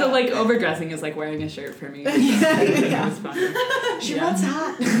 Yeah. So overdressing is wearing a shirt for me. Yeah. It was fun. She runs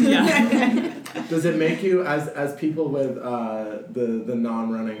hot. Yeah. Does it make you, as people with the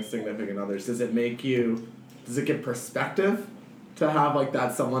non-running significant others, does it give perspective to have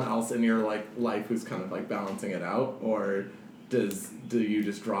that someone else in your life who's kind of balancing it out, or do you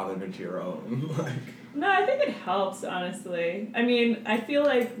just draw them into your own? No, I think it helps, honestly. I mean, I feel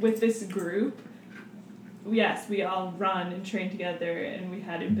with this group, yes, we all run and train together, and we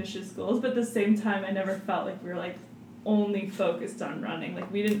had ambitious goals, but at the same time, I never felt we were only focused on running.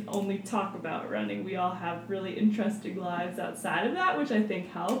 We didn't only talk about running. We all have really interesting lives outside of that, which I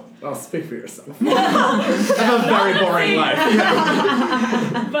think helped. Well, speak for yourself. I have a very boring life.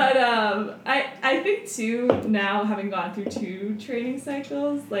 Yeah. But I think too, now having gone through 2 training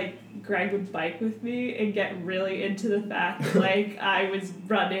cycles, Greg would bike with me and get really into the fact that I was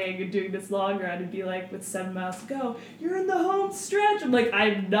running and doing this long run and be with 7 miles to go, you're in the home stretch. I'm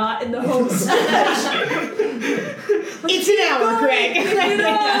I'm not in the home stretch. It's an hour, Greg.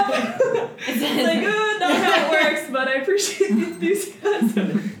 Not how it works, but I appreciate the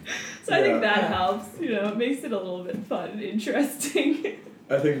enthusiasm. So I think that helps. It makes it a little bit fun and interesting.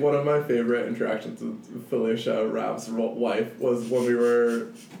 I think one of my favorite interactions with Felicia, Rav's wife, was when we were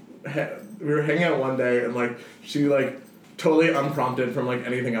hanging out one day, and she totally unprompted from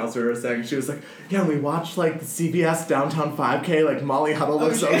anything else we were saying. She was yeah, we watched the CBS Downtown 5K, Molly Huddle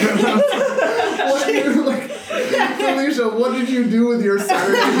looks so good. Felicia, what did you do with your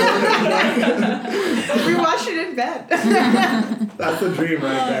Saturday morning? We watched it in bed. That's the dream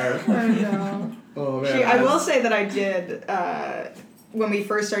right there. I know. Oh man. I will say that I did when we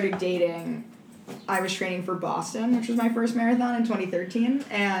first started dating. I was training for Boston, which was my first marathon in 2013,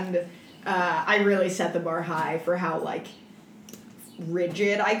 and I really set the bar high for how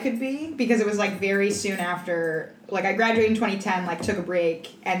rigid I could be, because it was like very soon after, like I graduated in 2010, like took a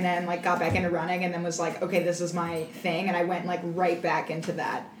break and then like got back into running and then was like, okay, this is my thing, and I went like right back into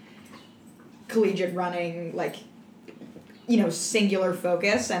that collegiate running, like, you know, singular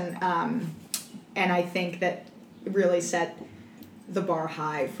focus, and I think that really set the bar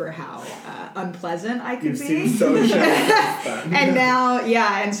high for how unpleasant I could be. You seem so jealous. And now,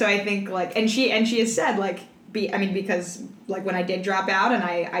 yeah, and so I think like, and she has said like, because like when I did drop out and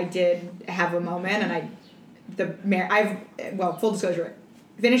I did have a moment, and full disclosure,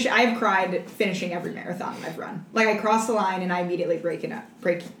 I've cried finishing every marathon I've run. Like I cross the line and I immediately break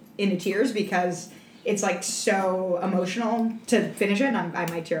into tears because it's like so emotional to finish it, and I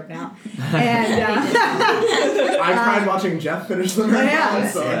might tear up now. And I cried watching Jeff finish the marathon. Yeah,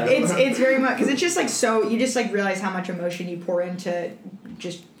 So it's very much, because it's just like so, you just like realize how much emotion you pour into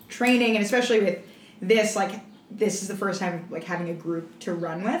just training, and especially with this, like this is the first time like having a group to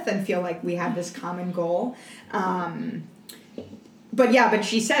run with and feel like we have this common goal. But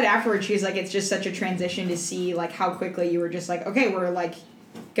she said afterwards, she's like, it's just such a transition to see like how quickly you were just like, okay, we're like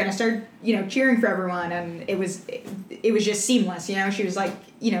gonna start, you know, cheering for everyone, and it was just seamless, you know. She was like,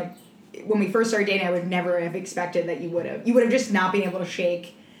 you know, when we first started dating, I would never have expected that you would have just not been able to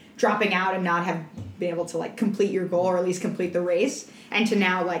shake dropping out and not have been able to like complete your goal, or at least complete the race, and to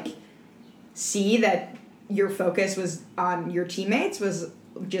now like see that your focus was on your teammates was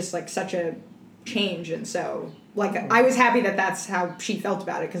just like such a change. And so like I was happy that that's how she felt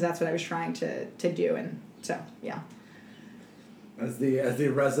about it, because that's what I was trying to do. And so yeah. As the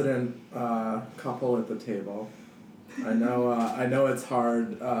resident couple at the table, I know it's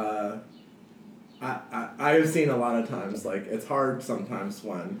hard. I have seen a lot of times, like it's hard sometimes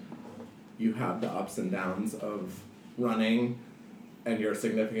when you have the ups and downs of running, and your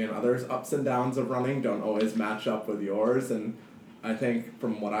significant other's ups and downs of running don't always match up with yours. And I think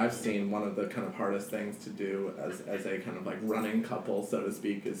from what I've seen, one of the kind of hardest things to do as a kind of like running couple, so to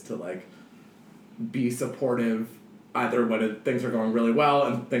speak, is to like be supportive either when things are going really well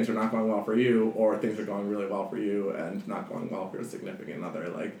and things are not going well for you, or things are going really well for you and not going well for your significant other.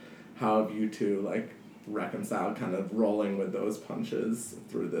 Like, how have you two like reconciled kind of rolling with those punches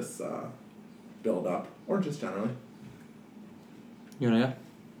through this build up, or just generally? You wanna go?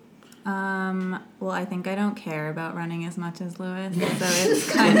 Well, I think I don't care about running as much as Lewis, so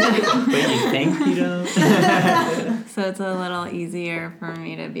it's kind of... Wait, you think you don't? So it's a little easier for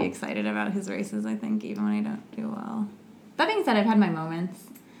me to be excited about his races, I think, even when I don't do well. That being said, I've had my moments.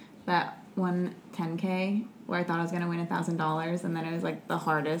 That one 10K where I thought I was going to win $1,000, and then it was like the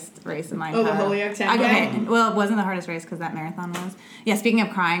hardest race in my entire... Oh, the Holyoke 10K? Okay, well, it wasn't the hardest race because that marathon was. Yeah, speaking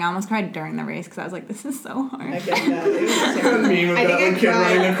of crying, I almost cried during the race because I was like, this is so hard. I get that. It was terrible. Me with I that think one kid I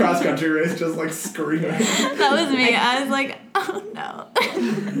cried. running a cross country race just like screaming. That was me. I was like, oh no.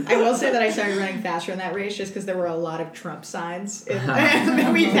 I will say that I started running faster in that race just because there were a lot of Trump signs. And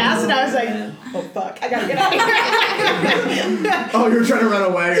then we passed, and I was like, oh fuck, I gotta get out of here. Oh, you're trying to run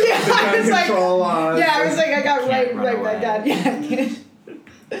away. Yeah, You're trying I was to like, control, I was like, I got Can't right run back down. Yeah.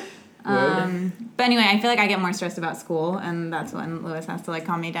 But anyway, I feel like I get more stressed about school, and that's when Lewis has to like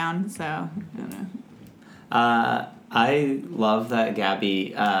calm me down. So I don't know. I love that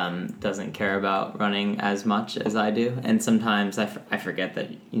Gabby doesn't care about running as much as I do, and sometimes I forget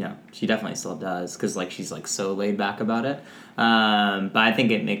that, you know, she definitely still does, because like she's like so laid back about it. But I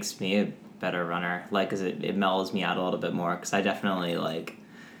think it makes me a better runner, like, because it mellows me out a little bit more, because I definitely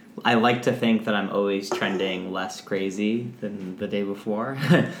I like to think that I'm always trending less crazy than the day before,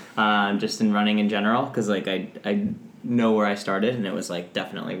 just in running in general, because like I know where I started, and it was like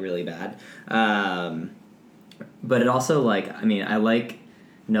definitely really bad. But it also, like, I mean, I like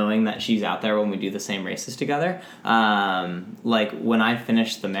knowing that she's out there when we do the same races together. Like, when I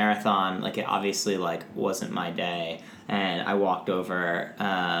finished the marathon, like, it obviously, like, wasn't my day. And I walked over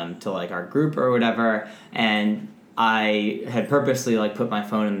to, like, our group or whatever, and I had purposely, like, put my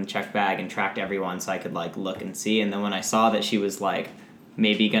phone in the check bag and tracked everyone so I could, like, look and see. And then when I saw that she was, like,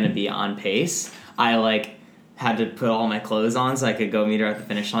 maybe going to be on pace, I, like, had to put all my clothes on so I could go meet her at the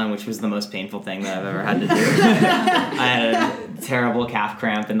finish line, which was the most painful thing that I've ever had to do. I had a terrible calf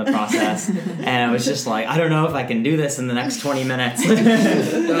cramp in the process, and I was just like, I don't know if I can do this in the next 20 minutes.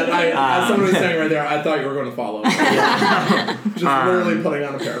 As somebody was saying right there, I thought you were going to follow. Just literally putting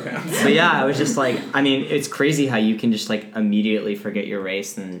on a pair of pants. But yeah, I was just like, I mean, it's crazy how you can just like immediately forget your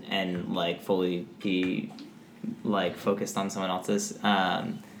race and like fully be like focused on someone else's.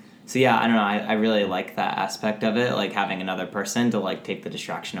 So yeah, I don't know, I really like that aspect of it, like having another person to like take the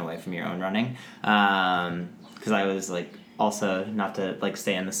distraction away from your own running. Because I was like also, not to like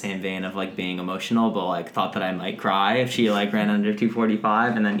stay in the same vein of like being emotional, but like thought that I might cry if she like ran under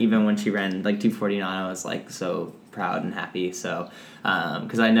 2:45, and then even when she ran like 2:49, I was like so proud and happy. So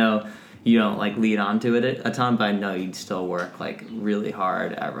because I know you don't like lead onto it a ton, but I know you'd still work like really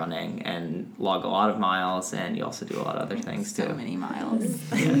hard at running and log a lot of miles, and you also do a lot of other things too. So many miles.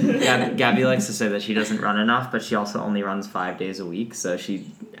 Gabby likes to say that she doesn't run enough, but she also only runs 5 days a week, so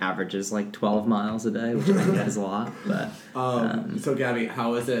she averages like 12 miles a day, which I think is a lot. But So Gabby,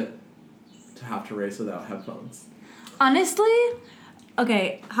 how is it to have to race without headphones? Honestly,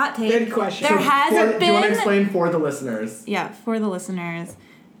 okay, hot take. Good question. There So hasn't Do you want to been. explain for the listeners? Yeah, for the listeners,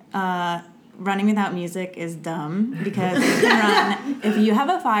 running without music is dumb because you can run. If you have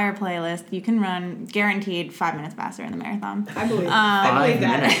a fire playlist, you can run guaranteed 5 minutes faster in the marathon. I believe. I I believe 5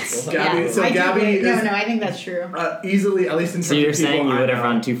 that. minutes. Gabby, Yeah. so I do Gabby believe- is no, I think that's true. easily, at least in terms So you're of people saying you I would have know,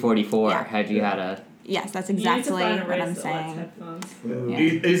 run 2:44 Yeah. had you had a... Yes, that's You need to exactly find a what race I'm that lets saying. headphones.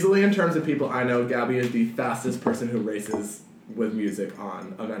 Yeah. Easily in terms of people I know, Gabby is the fastest person who races with music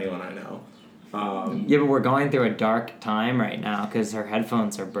on of anyone I know. Yeah, but we're going through a dark time right now because her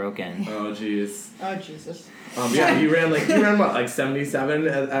headphones are broken. Oh jeez. Oh Jesus. Yeah, you ran what, like 77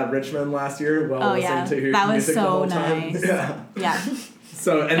 at Richmond last year while Oh, listening yeah. to your That was music the so whole time. nice. Yeah. Yeah.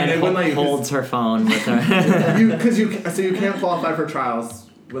 So And when like holds her phone with her. so you can't qualify for trials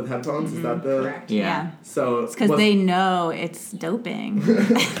with headphones. Is that the Correct. Yeah. so? It's because they know it's doping.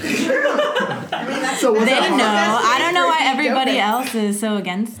 So was They it hard? know. I don't know why Doping. everybody else is so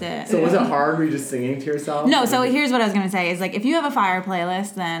against it. So was it hard? Were you just singing to yourself? No, so here's what I was gonna say is like if you have a fire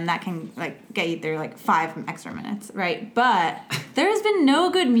playlist, then that can like get you through like 5 extra minutes, right? But there's been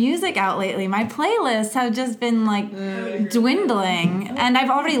no good music out lately. My playlists have just been like dwindling, and I've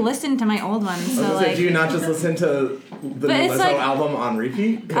already listened to my old ones. I was So gonna say, like, do you not just listen to the But new it's Lizzo like- album on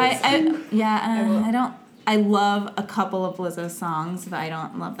repeat? 'Cause- I don't. I love a couple of Lizzo songs, but I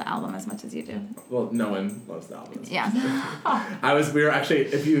don't love the album as much as you do. well, no one loves the album. Yeah. We were actually,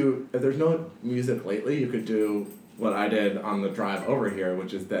 if there's no music lately, you could do what I did on the drive over here,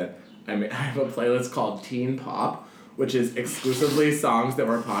 which is that I have a playlist called Teen Pop, which is exclusively songs that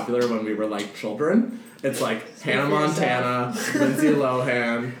were popular when we were like children. It's like Hannah Montana, Lindsay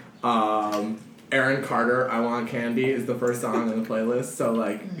Lohan, Aaron Carter, I Want Candy is the first song on the playlist. So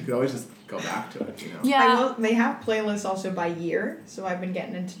like you could always just go back to it, you know. Yeah. They have playlists also by year, so I've been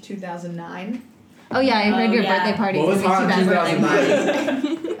getting into 2009. Oh yeah, I heard your yeah. birthday party. What was hot in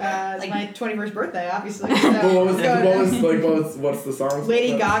 2009? It's my 21st birthday, obviously. Well, what's the song?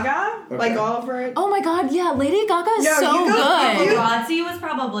 Lady Gaga, Okay. like all of her. Oh my God, yeah, Lady Gaga is No, so you go- good. you- Paparazzi was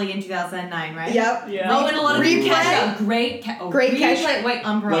probably in 2009, right? Yep. Yeah. Oh, and a lot of Replay. Kesha. Great Kesha. Kesha. Wait,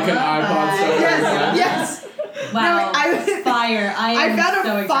 Umbrella. Like an iPod song. Yes. Yes. Wow. No, I- fire. I found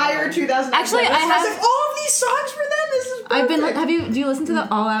so a fire excited. 2009. Actually, I playlist. have- was like, all of these songs for them. This is. I've been. perfect. Do you listen to the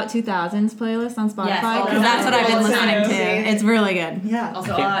All Out 2000s playlist on Spotify? Yes, all 'Cause the that's what time. I've been All the listening time. to. It's really good. Yeah.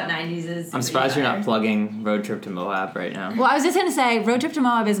 Also, Okay. 90s is. I'm surprised you're not plugging Road Trip to Moab right now. Well, I was just gonna say, Road Trip to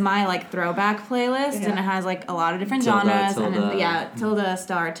Moab is my like throwback playlist, and Yeah. it has like a lot of different Tilda, genres. And Tilda. yeah, Tilda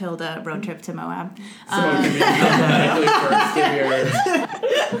Star, Tilda, Road Trip to Moab. Someone can be automatically first in your...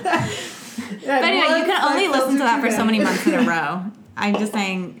 But anyway, you can only listen to that for so many months in a row. I'm just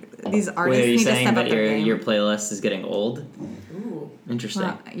saying, these artists Wait, are you need to saying step that up their game. your playlist is getting old? Ooh. Interesting.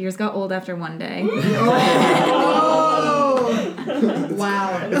 Well, yours got old after one day. Oh.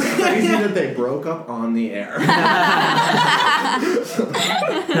 Wow. It's crazy that they broke up on the air.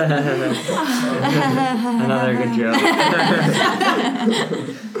 Another good joke.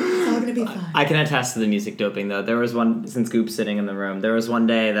 It's all gonna be fine. I can attest to the music doping though. There was one, since Goop's sitting in the room, there was one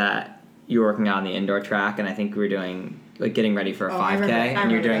day that you were working out on the indoor track, and I think we were doing like getting ready for a Oh, I 5K, remember- I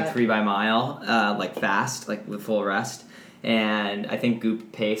and you're remember doing that. 3 by mile, like fast, like with full rest. And I think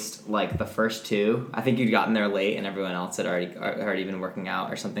Goop paced like the first 2. I think you'd gotten there late, and everyone else had already been working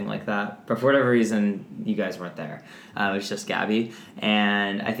out or something like that. But for whatever reason, you guys weren't there. It was just Gabby,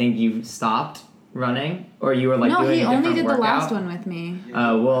 and I think you stopped running, or you were like No, doing he a different only did workout. the last one with me.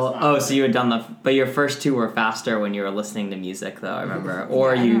 So you had done but your first 2 were faster when you were listening to music, though. I remember,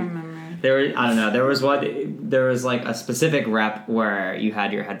 or I you. don't remember. I don't know. There was like a specific rep where you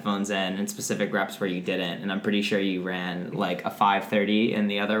had your headphones in, and specific reps where you didn't. And I'm pretty sure you ran like a 5:30 in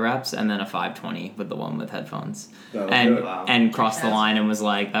the other reps, and then a 5:20 with the one with headphones, That was and good. Wow. and crossed the line and was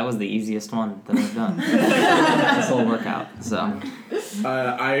like, that was the easiest one that I've done. This whole workout. So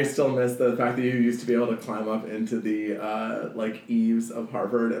I still miss the fact that you used to be able to climb up into the like eaves of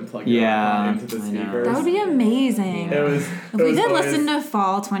Harvard and plug your Yeah, iPhone into the I know. speakers. That would be amazing. It was. If we could listen to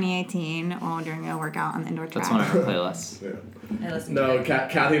Fall 2018, routine while doing a workout on the indoor track. That's one of our playlists. Yeah. I listen No, to it.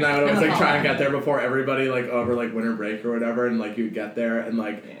 Kathy and I would always I'm a like try and follower. get there before everybody, like over like winter break or whatever, and like you'd get there and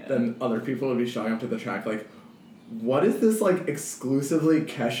like Yeah. then other people would be showing up to the track like, what is this like exclusively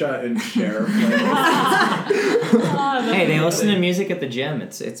Kesha and Cher playlist? Hey, they listen to music at the gym.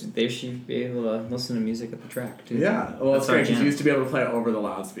 It's they should be able to listen to music at the track too. Yeah, well, it's That's our great because jam. you used to be able to play it over the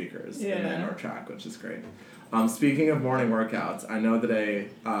loudspeakers in the Yeah. indoor track, which is great. Speaking of morning workouts, I know that a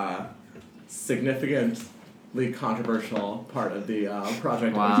significantly controversial part of the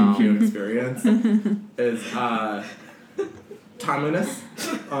Project Wow. LGQ experience is timeliness.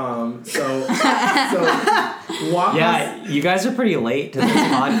 So walk us. Yeah, you guys are pretty late to this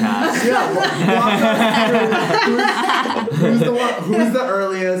podcast. Yeah, walk us through who's the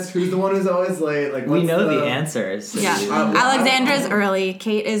earliest, who's the one who's always late, like We what's know the answers. Yeah. Uh, Alexandra's early.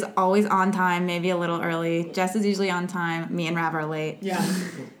 Kate is always on time, maybe a little early. Jess is usually on time. Me and Rav are late. Yeah.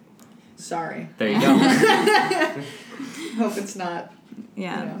 Sorry. There you go. Hope it's not.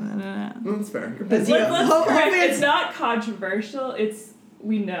 Yeah. That's fair. You're But busy. yeah. Let's Hopefully correct, it's- it's not controversial.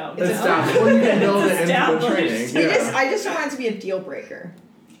 We know. It's established. Well, you can build it into the established. training. I Yeah. I just don't want it to be a deal breaker.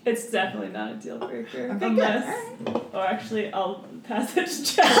 It's definitely not a deal breaker. Okay, Unless, or actually, I'll pass it to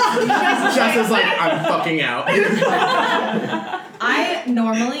Jess. Jess is like, I'm fucking out. I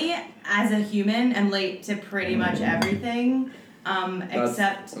normally, as a human, am late to pretty much everything,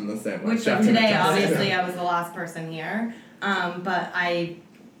 except I'm the same way. which Definitely today, Jess. obviously, I was the last person here. But I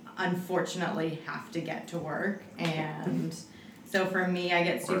unfortunately have to get to work, and so for me, I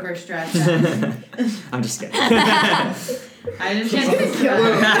get super stressed. I'm just kidding. I just get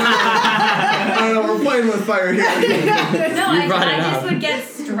stressed. I don't know, we're playing with fire here. No, I brought it just up. would get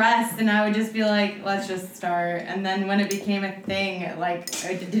stressed, and I would just be like, let's just start. And then when it became a thing, like,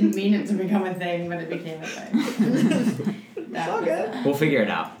 I didn't mean it to become a thing, but it became a thing. That all was good. We'll figure it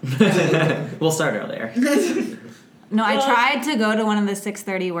out. We'll start earlier. No, I tried to go to one of the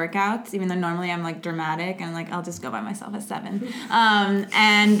 6:30 workouts, even though normally I'm like dramatic and like I'll just go by myself at 7.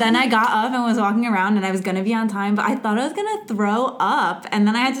 And then I got up and was walking around and I was gonna be on time, but I thought I was gonna throw up, and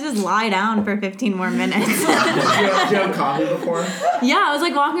then I had to just lie down for 15 more minutes. Did you have coffee before? Yeah, I was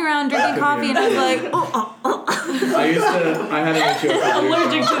like walking around drinking coffee and I was like, I had an issue with that.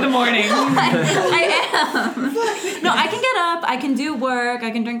 Allergic to the morning. I am. No, I can get up, I can do work,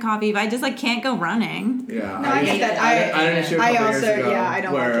 I can drink coffee, but I just like can't go running. Yeah. No, I get that. I had an issue a I couple also, years ago yeah, I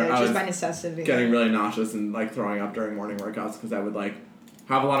don't like where it I just was by necessity. getting really nauseous and like throwing up during morning workouts because I would like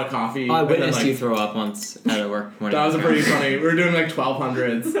have a lot of coffee. Oh, I but then, witnessed like, you throw up once at a work morning. That was a workout. pretty funny. We were doing like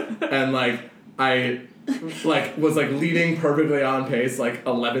 1200s, and like I like was like leading perfectly on pace, like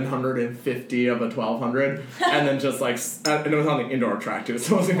 1150 of a 1200, and then just like and it was on the indoor track too,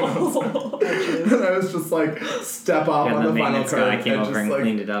 so it wasn't even outside. And I was just like step off Yeah, on the the final maintenance curve guy came and over just and like.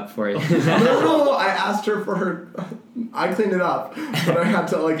 cleaned it up for you. No, I asked her for her. I cleaned it up, but I had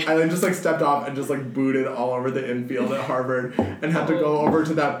to like. I then just like stepped off and just like booted all over the infield at Harvard, and had to go over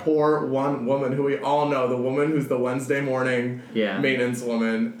to that poor one woman who we all know, the woman who's the Wednesday morning Yeah. maintenance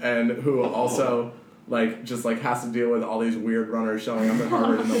woman, and who also like just like has to deal with all these weird runners showing up at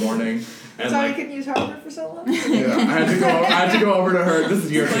Harvard in the morning. And That's how you like, couldn't use Harvard for so long? yeah, I had to go over to her. This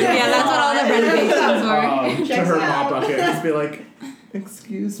is your thing. Yeah, that's what all the renovations were. To Checks her out. mop bucket, just be like,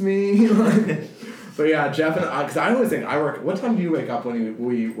 "Excuse me." But yeah, Jeff and because I always think I work. What time do you wake up when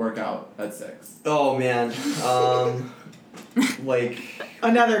we work out at 6? Oh man, like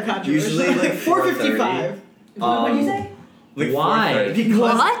Another controversial. Usually, like, 4:55. What did you say? like Why? 4:30, because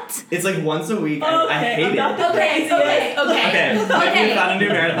What? it's like once a week. I hate I'm not it. the craziest. Okay. Okay, Okay. we found a new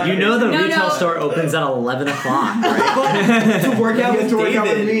marathon. You know the No, retail no. store opens at 11 o'clock, right? to work out You with have to work David. out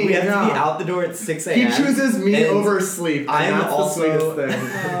with me, We have to be yeah. out the door at 6 He a.m. chooses me and over sleep. And I'm that's also- the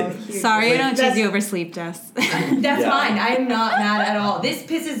sweetest thing. Sorry, I don't choose That's- you over sleep, Jess. That's Yeah. fine. I am not mad at all. This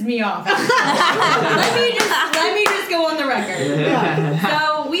pisses me off. let me just go on the record.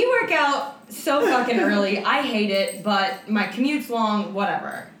 So we work out so fucking early. I hate it, but my commute's long,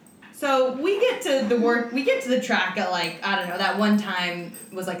 whatever. So we get to the track at like, I don't know, that one time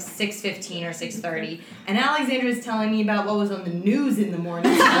was like 6:15 or 6:30. And Alexandra's telling me about what was on the news in the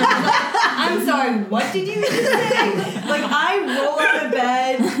morning. And I was like, I'm sorry, what did you just say? Like I roll out of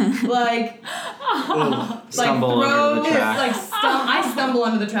bed, like Stumble over the track. I stumble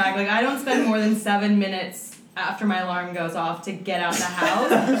under the track. Like I don't spend more than 7 minutes after my alarm goes off to get out the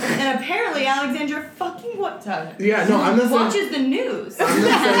house. And apparently Alexandra fucking what time? Yeah, no, I'm the same. Watches the news. I'm the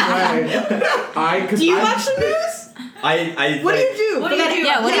same way. Do you watch the news? What What do you do? What do you do?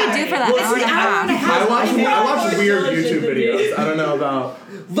 Yeah, what do you do for that Well, hour it's and a the hour and a half? I watch I weird watch YouTube television. videos. I don't know about.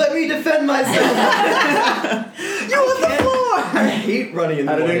 Let me defend myself. You're on the floor! I hate running in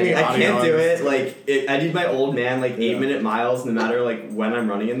the Editing morning. the I audio can't do is- it. Like, I need my old man, like, 8-minute miles no matter, like, when I'm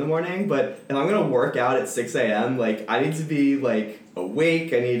running in the morning. But if I'm gonna work out at 6 a.m., like, I need to be, like,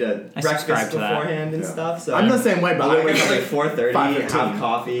 awake. I need a I subscribe breakfast to that. beforehand and Yeah. stuff. So I'm the same way, but I'll I wake wake up up like 4:30, 5:15. have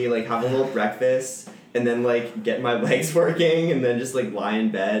coffee, like, have a little breakfast, and then, like, get my legs working, and then just, like, lie in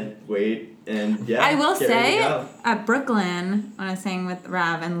bed, wait, and, yeah. I will get ready say to go. at Brooklyn when I was staying with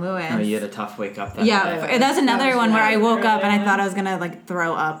Rav and Lewis. Oh, you had a tough wake up. That Yeah, day. that was another That was one where I woke up and I early. thought I was gonna like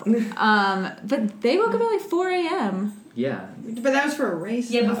throw up. But they woke up at like 4 a.m. Yeah. But that was for a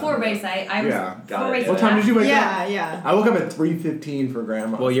race. Yeah, though. before race, I was Yeah. Got before it. race. What time did you wake up? Yeah, yeah. I woke up at 3:15 for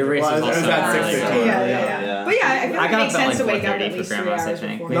grandma. Well, your race well, is it was also at early, 6:15. so- Yeah. But yeah, I feel I like it got makes up at, sense to like, wake up 4:30 at for least 3 grandma's, I hours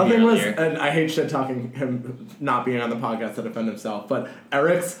think. before. Maybe Nothing was, earlier. and I hate shit talking him not being on the podcast to defend himself, but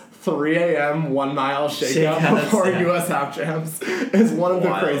Eric's 3 a.m. 1 mile shakeout Shakeouts, before yeah. US half jams is one of the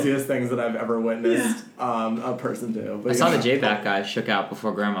Wild. craziest things that I've ever witnessed a person do. But I saw yeah. the J-Back guys shook out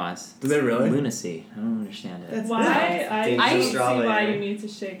before grandma's. Did they really? Lunacy. I don't understand it. That's Why? I Dangerous don't see straw why later. you need to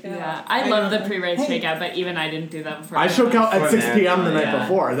shake out. Yeah, I love the pre-race shakeout, but even I didn't do that before. I shook out at For 6 p.m. the night yeah.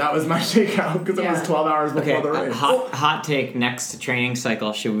 before. That was my shakeout because it was Yeah. 12 hours before Okay, the race. hot take next to training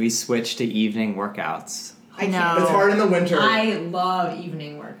cycle. Should we switch to evening workouts? I No. can't. It's hard in the winter. I love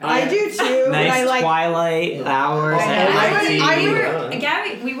evening workouts. I do too, but Nice I like. twilight hours I at know. I night. would-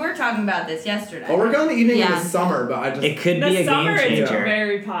 Gabby, we were talking about this yesterday. Oh, we're going to eating in Yeah. the summer, but I just. It could The be a summer game is changer.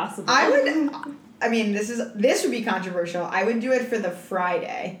 very possible. I would. I mean, this would be controversial. I would do it for the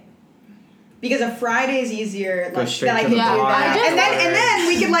Friday. Because a Friday is easier, Go like straight that I to can the do bar that, and then afterwards.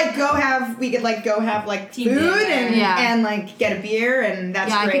 we could like go have like Team food dinner. and Yeah. and like get a beer, and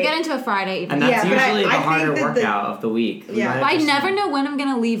that's Yeah, I great. could get into a Friday evening. And that's Yeah, but usually I the think harder that the- workout of the week. We Yeah. might But I just- never know when I'm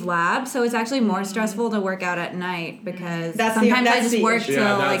gonna leave lab, so it's actually more stressful to work out at night because That's the- sometimes I that's just the work issue. till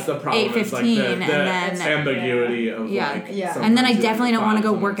yeah, like that's the problem. It's 8:15, like the and then ambiguity of Yeah. like. Yeah. and then I sometimes you definitely don't want to go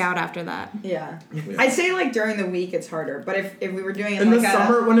sometimes- work out after that. Yeah. Yeah. I'd say like during the week it's harder, but if we were doing it In like the a,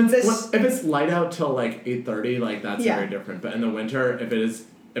 summer, when it's this, if it's light out till like 8:30, like that's Yeah. very different. But in the winter, if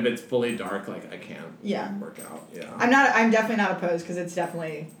it's fully dark, like I can't Yeah. work out. Yeah, I'm definitely not opposed because it's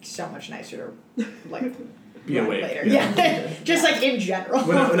definitely so much nicer to like be run awake. later. Yeah, just like in general.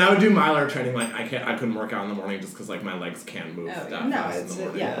 When I would do miler training, like I couldn't work out in the morning just because like my legs can't move Oh, that No, fast in it's- the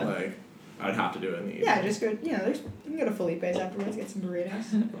morning. yeah. Like I'd have to do it in the evening. Yeah, just go. You know, you can go to Felipe's afterwards, get some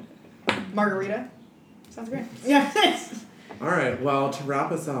burritos, margarita. Sounds great. Yeah. All right. Well, to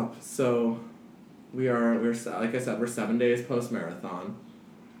wrap us up, so we're like I said, we're 7 days post marathon.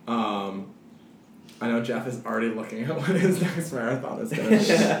 I know Jeff is already looking at what his next marathon is going to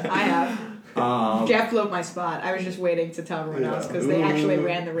be. I have. Jeff blew up my spot. I was just waiting to tell everyone else because they actually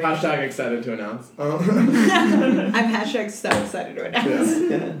ran the race. Hashtag excited to announce. I'm hashtag so excited to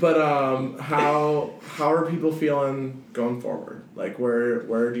announce. Yeah. But how are people feeling going forward? Like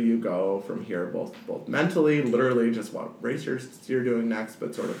where do you go from here? Both mentally, literally, just what race you're doing next,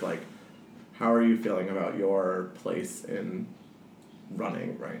 but sort of like how are you feeling about your place in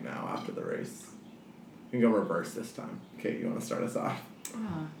running right now after the race? You can go reverse this time. Kate, you want to start us off?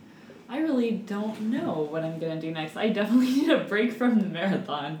 I really don't know what I'm gonna do next. I definitely need a break from the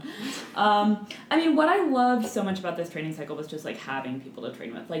marathon. I mean, what I loved so much about this training cycle was just like having people to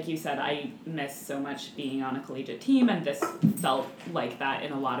train with. Like you said, I miss so much being on a collegiate team, and this felt like that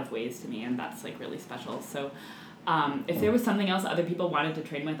in a lot of ways to me, and that's like really special. So, if there was something else other people wanted to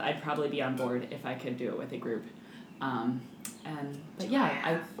train with, I'd probably be on board if I could do it with a group. I've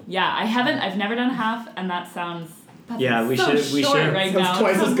never done half, and that sounds. Yeah, we so should- we short should- right Sounds now.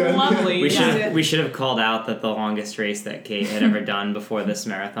 twice It as sounds good. lovely. yeah. We should have called out that the longest race that Kate had ever done before this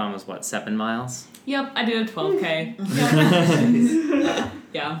marathon was what, 7 miles? Yep, I did a 12K.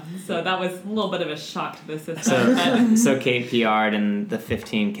 Yeah, so that was a little bit of a shock to the system. but So Kate PR'd in the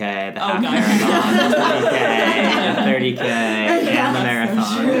 15K, the Oh, half God. marathon, the 30K, the 30K, and the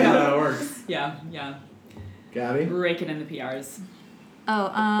marathon. Yeah, that works. yeah, Gabby? raking in the PRs.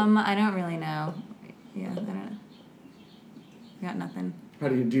 Oh, I don't really know. Yeah, I don't know. Got nothing. How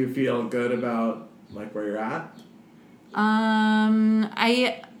do you feel good about like where you're at?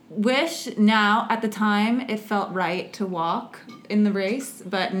 I wish now, at the time, it felt right to walk in the race,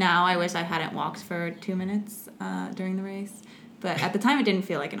 but now I wish I hadn't walked for 2 minutes during the race. But at the time, it didn't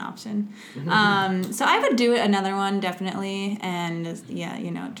feel like an option. So I would do another one, definitely, and just,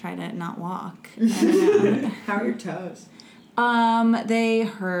 try to not walk. I don't know. How are your toes? They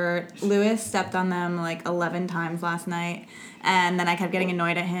hurt. Lewis stepped on them like 11 times last night, and then I kept getting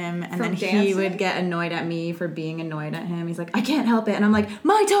annoyed at him, and From then he dancing? would get annoyed at me for being annoyed at him. He's like, I can't help it, and I'm like,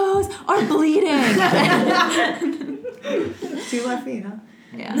 my toes are bleeding. 2 left feet, huh?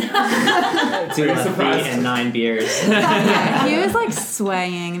 Yeah. 2 left feet surprised. and 9 beers. Yeah, he was like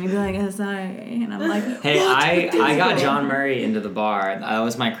swaying, and he'd be like, "Oh, sorry," and I'm like, Hey, "What I is got it?" John Murray into the bar. That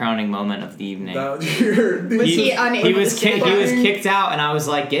was my crowning moment of the evening. Was he unable He was to stay? kicked out, and I was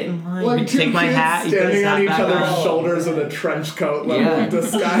like, "Get in line, Like two take my kids hat." You standing guys on each have that other's on. shoulders with a trench coat level Yeah. of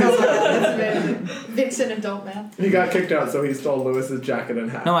disguise. That's amazing. Vixen adult man. He got kicked out, so he stole Lewis's jacket and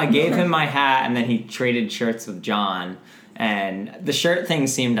hat. No, I gave him my hat, and then he traded shirts with John. And the shirt thing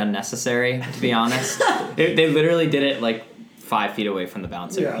seemed unnecessary, to be honest. They literally did it like 5 feet away from the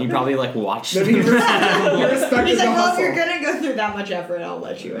bouncer. Yeah. He probably like watched Then them. he respected He's the like, well, if hustle. you're gonna go through that much effort, I'll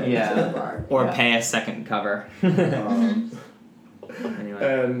let you in to the Yeah, bar. or Yeah. pay a second cover. Anyway,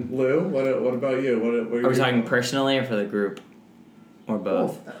 And Lou, what about you? What are we talking personally or for the group, or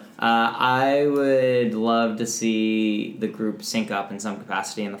both? I would love to see the group sync up in some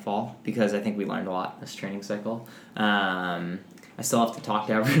capacity in the fall because I think we learned a lot this training cycle. I still have to talk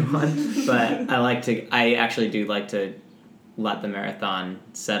to everyone, but I actually do like to let the marathon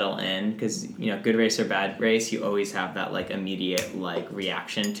settle in because, you know, good race or bad race, you always have that like immediate like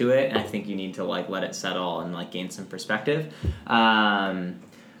reaction to it, and I think you need to like let it settle and like gain some perspective.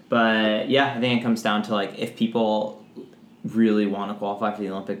 But yeah, I think it comes down to like if people really want to qualify for the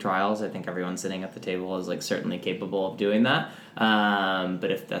Olympic trials, I think everyone sitting at the table is like certainly capable of doing that.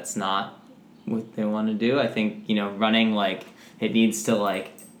 But if that's not what they want to do, I think, you know, running, like, it needs to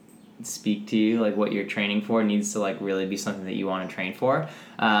like speak to you, like what you're training for needs to like really be something that you want to train for.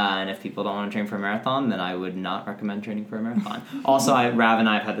 And if people don't want to train for a marathon, then I would not recommend training for a marathon. Also, Rav and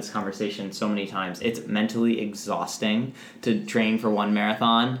I have had this conversation so many times. It's mentally exhausting to train for one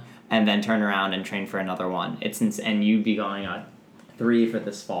marathon and then turn around and train for another one. And you'd be going on 3 for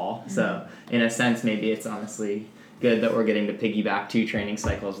this fall. So in a sense, maybe it's honestly good that we're getting to piggyback 2 training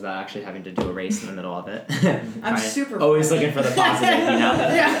cycles without actually having to do a race in the middle of it. I'm super always fun. looking for the positive, you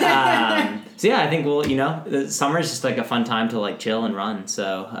know. So yeah, I think the summer is just like a fun time to like chill and run.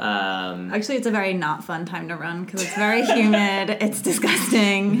 So Actually, it's a very not fun time to run because it's very humid. It's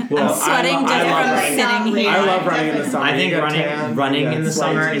disgusting. Well, I'm sweating I just love from running. sitting here. I love running in the summer. I think You get tan, running you in get the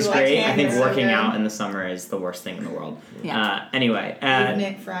summer sweaty. is I great. can, I think it's so working good. out in the summer is the worst thing in the world. Yeah. Anyway,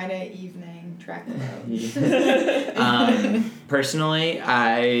 Friday evening track and field. personally,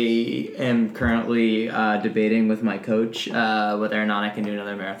 I am currently debating with my coach whether or not I can do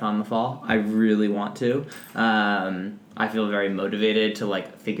another marathon in the fall. I really want to. I feel very motivated to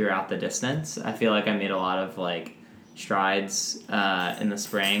like figure out the distance. I feel like I made a lot of like strides in the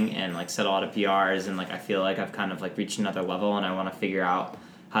spring and like set a lot of PRs, and like I feel like I've kind of like reached another level, and I want to figure out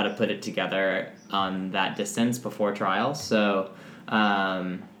how to put it together on that distance before trials. So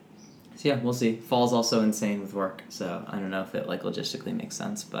yeah, we'll see. Fall's also insane with work, so I don't know if it like logistically makes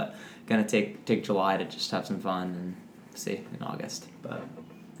sense, but gonna take July to just have some fun and see in August. But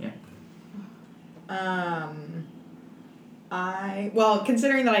yeah.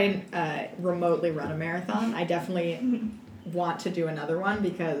 Considering that I didn't remotely run a marathon, I definitely want to do another one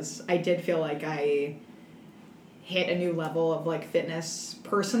because I did feel like I hit a new level of like fitness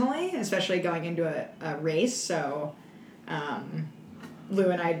personally, especially going into a race. So Lou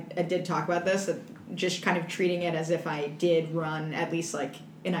and I did talk about this, just kind of treating it as if I did run at least like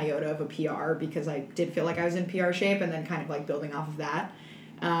an iota of a PR because I did feel like I was in PR shape, and then kind of like building off of that.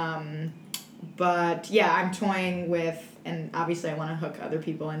 But yeah, I'm toying with, and obviously I want to hook other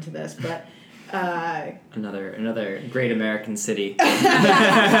people into this, but Another great American city.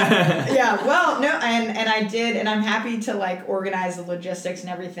 yeah, well, no, and I did, and I'm happy to like organize the logistics and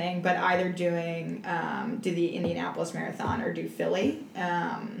everything, but either do the Indianapolis Marathon or do Philly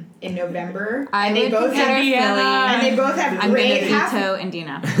in November. I would consider Philly. And they both have I'm great gonna half, veto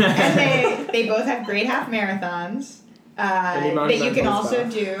Indiana. and they both have great half marathons that you can also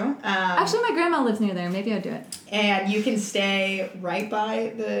do. Actually, my grandma lives near there. Maybe I'd do it. And you can stay right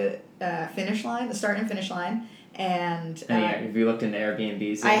by the finish line, the start and finish line. And Have you looked into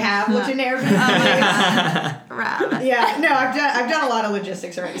Airbnbs? I have looked into Airbnb. Yeah, no, I've done a lot of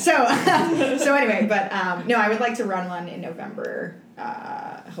logistics already. So anyway, but no, I would like to run one in November.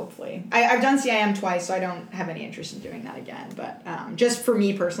 Hopefully, I've done CIM twice, so I don't have any interest in doing that again. But just for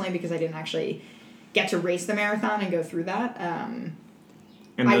me personally, because I didn't actually get to race the marathon and go through that.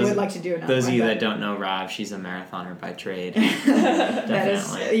 I would like to do another Those one, of you but- that don't know Rav, she's a marathoner by trade. That is,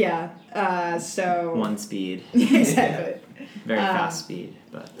 Definitely. yeah. So One speed. exactly. Very fast speed,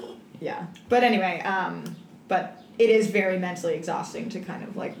 but Yeah, but anyway, but it is very mentally exhausting to kind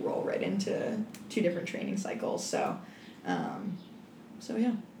of like roll right into 2 different training cycles. So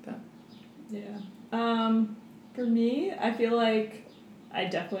yeah, but Yeah. For me, I feel like I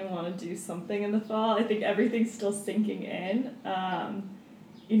definitely want to do something in the fall. I think everything's still sinking in.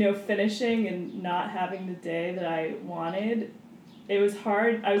 finishing and not having the day that I wanted, it was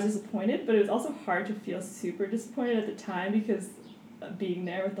hard. I was disappointed, but it was also hard to feel super disappointed at the time because of being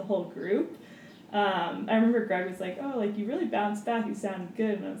there with the whole group. I remember Greg was like, "Oh, like you really bounced back. You sounded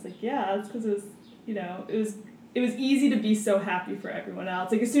good," and I was like, "Yeah, that's because it was it was easy to be so happy for everyone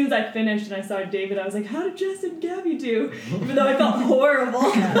else. Like as soon as I finished and I saw David, I was like, how did Jess and Gabby do? Even though I felt horrible."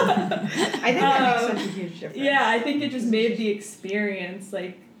 I think that makes such a huge difference. Yeah, I think it just made the experience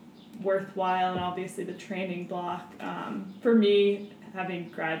like worthwhile, and obviously the training block. For me, having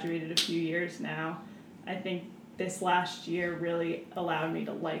graduated a few years now, I think this last year really allowed me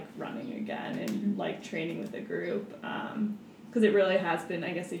to like running again and like training with a group. Because it really has been,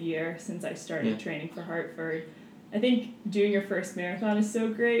 I guess, a year since I started training for Hartford. I think doing your first marathon is so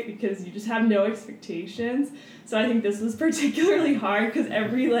great because you just have no expectations. So I think this was particularly hard because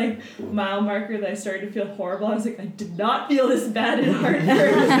every like mile marker that I started to feel horrible, I was like, I did not feel this bad in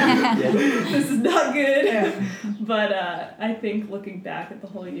Hartford. This is not good. Yeah. But I think looking back at the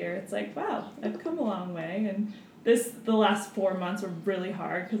whole year, it's like, wow, I've come a long way. And the last 4 months were really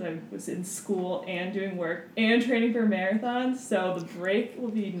hard because I was in school and doing work and training for marathons. So the break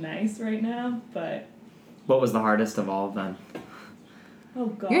will be nice right now, but. What was the hardest of all of them? Oh,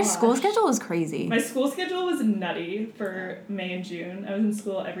 God. Your school schedule was crazy. My school schedule was nutty for May and June. I was in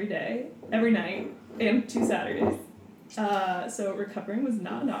school every day, every night, and 2 Saturdays. So recovering was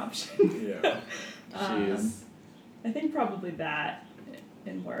not an option. Yeah. Jeez. I think probably that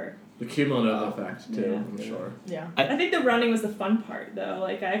and work. The cumulative effect, too, Yeah. I'm sure. Yeah. I think the running was the fun part, though.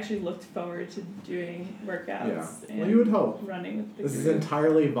 Like, I actually looked forward to doing workouts and Well, you would hope. running with the This is group.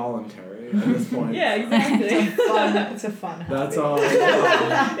 entirely voluntary at this point. Yeah, exactly. It's a fun hobby. That's all.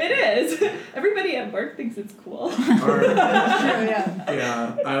 It is. Everybody at work thinks it's cool.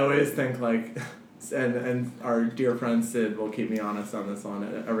 Yeah, I always think like, and our dear friend Sid will keep me honest on this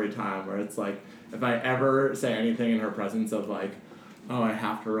one every time, where it's like, if I ever say anything in her presence of like, oh, I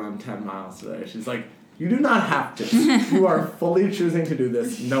have to run 10 miles today, she's like, you do not have to. You are fully choosing to do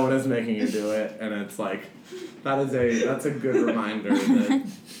this. No one is making you do it. And it's like, that's a good reminder that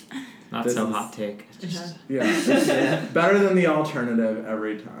Not this so is- hot take. yeah, better than the alternative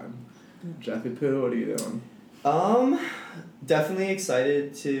every time. Jeffy Poo, what are you doing? Definitely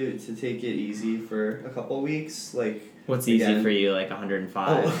excited to take it easy for a couple weeks. Like, What's easy again- for you, like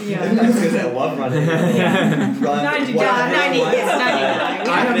 105? Oh, yeah. That's because I love running. Run 90, yeah, 90, yes, 99.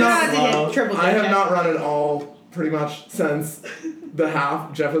 I have not- Hit triple I have digits. not run at all pretty much since the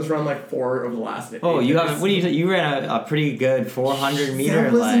half. Jeff has run like 4 of the last 8 Oh, you days. have? What do you ran a pretty good 400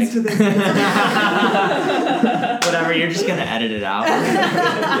 meter Sam listens like. to this. Whatever, you're just gonna edit it out.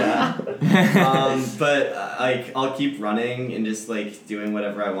 Yeah. But like I'll keep running and just like doing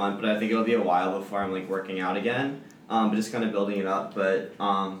whatever I want. But I think it'll be a while before I'm like working out again. But just kind of building it up. But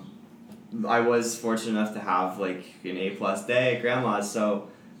I was fortunate enough to have like an A+ day at Grandma's. So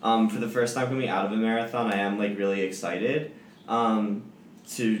for the first time coming out of a marathon, I am like really excited to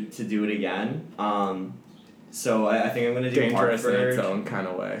do it again. So I think I'm gonna do Dangerous in Hartford. its own kind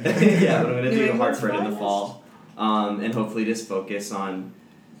of way. Yeah, but I'm gonna do Doing what's Hartford in the finest. fall, and hopefully just focus on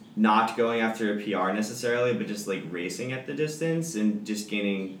not going after a PR necessarily, but just like racing at the distance and just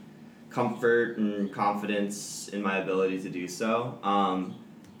gaining comfort and confidence in my ability to do so.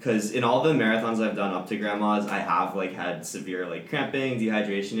 Because in all the marathons I've done up to Grandma's, I have like had severe like cramping,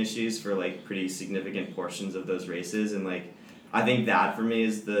 dehydration issues for like pretty significant portions of those races, and like I think that for me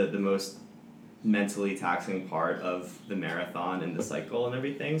is the most mentally taxing part of the marathon and the cycle and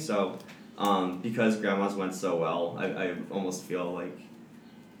everything. So because Grandma's went so well, I almost feel like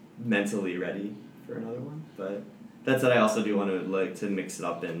mentally ready for another one. But that said, I also do want to like to mix it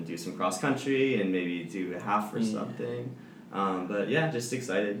up and do some cross country and maybe do a half or something. But yeah, just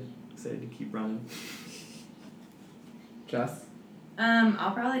excited to keep running. Jess?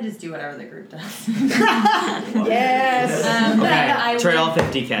 I'll probably just do whatever the group does. Yes. But I Trail would-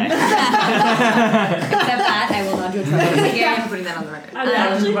 50K. Except that I will not do a trail 50K. I'm putting that on the record. I was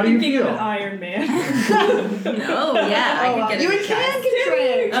actually how do you thinking of feel? an Iron Man. Oh yeah, I could get You it. and Can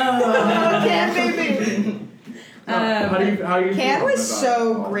train. Oh, Can baby. How do you Can feel was about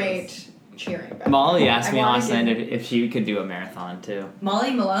so all great this? cheering. back. Molly asked me I wanna last night give- if she could do a marathon too.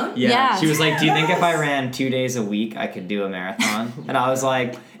 Molly Malone? Yeah. She was like, do you think if I ran 2 days a week, I could do a marathon? And I was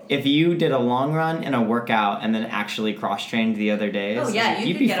like, if you did a long run and a workout and then actually cross-trained the other days, Oh, yeah, you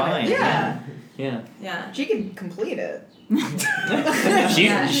you'd could be get away fine. with it. Yeah. Yeah. Yeah. She could complete it.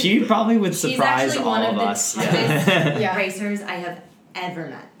 Yeah. She probably would She's surprise actually all one of of the us. toughest Yeah. racers I have ever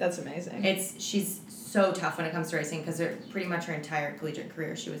met. That's amazing. She's so tough when it comes to racing because pretty much her entire collegiate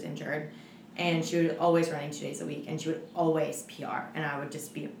career she was injured, and she would always running 2 days a week, and she would always PR, and I would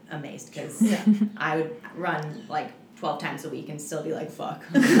just be amazed because I would run like 12 times a week and still be like, fuck.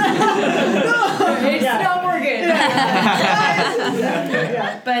 It's not working.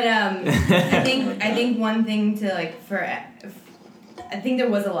 But I think one thing to like I think there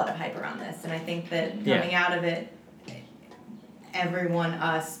was a lot of hype around this, and I think that coming out of it, everyone,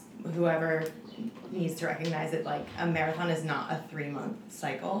 us, whoever needs to recognize it, like a marathon is not a 3-month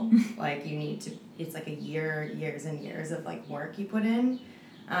cycle. Like you need to, it's like years and years of like work you put in.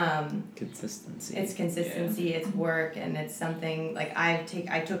 Consistency. It's consistency, it's work, and it's something like I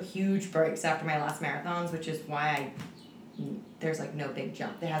took huge breaks after my last marathons, which is why there's like no big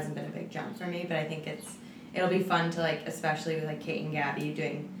jump. There hasn't been a big jump for me, but I think it'll be fun to like, especially with like Kate and Gabby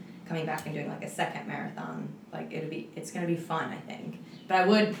coming back and doing like a second marathon. Like it's gonna be fun, I think. But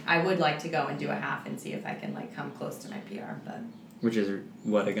I would like to go and do a half and see if I can like come close to my PR. But which is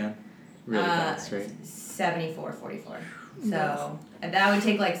what again? Really fast, right? 74:44. So that would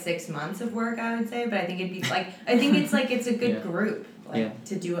take like 6 months of work, I would say. But I think it'd be like it's a good group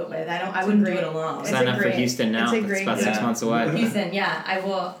to do it with. I wouldn't do it alone. Sign up for Houston now. It's about 6 months away. Houston, yeah, I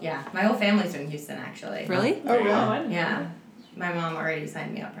will. Yeah, my whole family's doing Houston actually. Really? Oh, really? Yeah, my mom already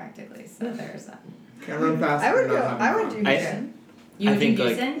signed me up practically, so there's that. Can't run fast. I would do Houston. You would do think, like-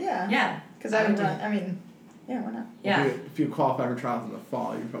 Houston? Yeah. Because I would run. I mean, yeah, why not? Yeah. If you qualify for trials in the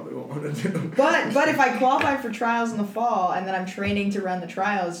fall, you probably won't want to do. But if I qualify for trials in the fall and then I'm training to run the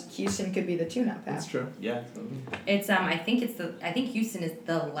trials, Houston could be the tune-up path. That's true. Yeah. It's I think Houston is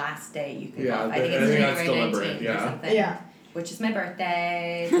the last day you can Yeah, qualify. I think I it's think that's January deliberate, 19th or yeah. something. Yeah. Which is my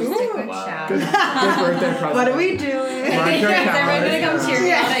birthday. Just a quick Wow. shout. Good birthday present. What are we doing? Mark your Is everyone gonna come calendars. cheer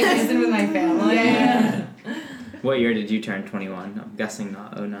me on at Houston with my family? Yeah. What year did you turn 21? I'm guessing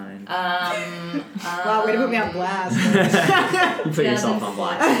not 09. Wow, way to put me on blast. You put yourself on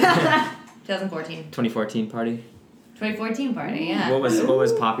blast. 2014. 2014 party? 2014 party, yeah. What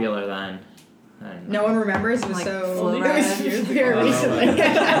was popular then? I don't know. No one remembers. It was Like so. Flow It was Rider. very recently.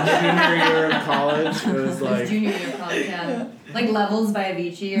 Junior year of college, it was It like. was junior year of college, yeah. Like Levels by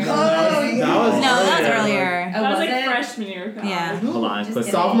Avicii or something. Oh, That was No, that was earlier. earlier. Oh, That was was like it? freshman year of college. Yeah. Hold on, Just click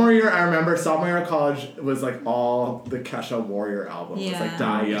kidding. Sophomore year, I remember sophomore year of college was like all the Kesha Warrior album. It was like Yeah.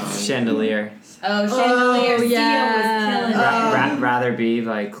 Die Young. Chandelier. Oh, Chandelier. Oh, Sia yeah. was killing it. Rather Be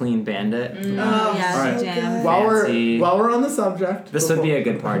by Clean Bandit. Oh, Yeah, Alright. jam. Fancy. While we're on the subject, This would be a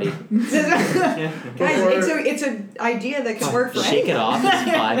good party. Guys, it's an idea that could work for Shake It anyone. Off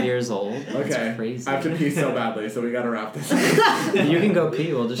is 5 years old. Okay, That's crazy. I have to pee so badly, so we gotta wrap this up. You can go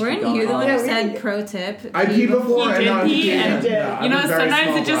pee. We'll just keep Weren't going. you the one Yeah, who we said did. pro tip? I peed before He and did now I'm pee peeing and- again. Yeah, I You know, have a very sometimes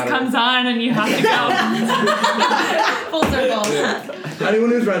small it just bladder. comes on and you have to go. Full circle. Anyone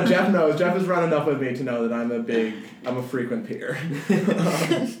who's run, Jeff knows. Jeff has run enough with me to know that I'm a frequent peer.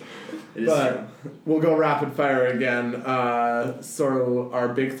 It is But true. we'll go rapid fire again. So our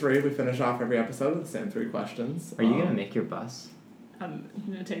big three, we finish off every episode with the same 3 questions. Are you gonna make your bus? I'm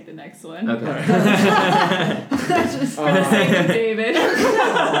gonna take the next one. Okay. David.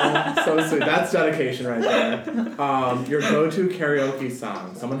 So sweet. That's dedication right there. Your go-to karaoke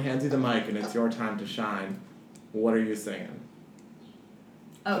song. Someone hands you the mic and it's your time to shine. What are you singing?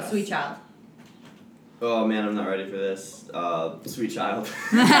 Oh, Sweet Child. Oh man, I'm not ready for this. Sweet Child.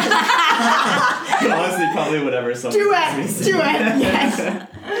 Honestly, probably whatever song. Do it! Yes.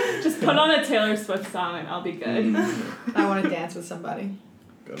 Just put on a Taylor Swift song and I'll be good. I want to dance with somebody.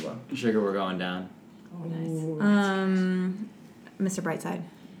 Good one. Sugar, we're going down. Oh, nice. Mr. Brightside.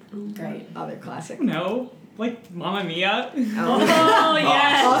 Great. Other classic. No, like Mamma Mia. Oh. Oh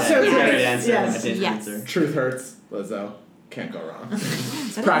yes. Also Yeah, great. great answer. Yes. I changed Yes. the answer. Truth Hurts, Lizzo. Can't go wrong.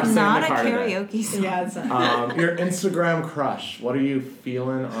 That practicing is not the a part of it. karaoke song. Yeah, it's not. Your Instagram crush. What are you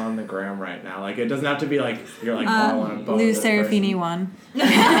feeling on the gram right now? Like, it doesn't have to be like you're like, oh, I want to bone Lou this Serafini won.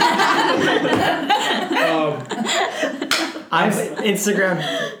 I've Instagram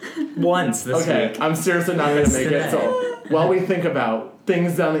once this Okay, week. I'm seriously not gonna make it. Today. So while we think about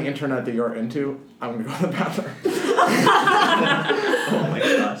things on the internet that you're into, I'm gonna go to the bathroom. Oh my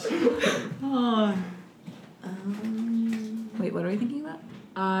gosh. Oh. Wait, what are we thinking about?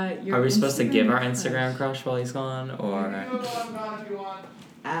 Are we supposed to give our Instagram crush while he's gone, or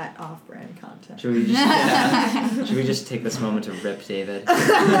At off-brand content. should we just take this moment to rip David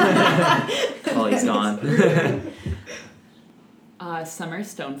while he's gone? Summer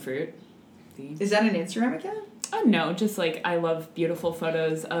Stone Fruit. Is that an Instagram account? Oh no, just like I love beautiful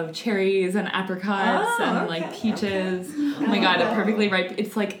photos of cherries and apricots Oh, and okay, like peaches. Oh my god, it perfectly ripe.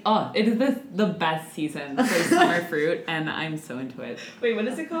 It's like it is the best season for summer fruit, and I'm so into it. Wait, what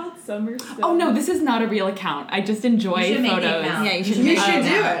is it called? Summer Stone. Oh no, this is not a real account. I just enjoy You should make the photos. account. Yeah, you should You make should it do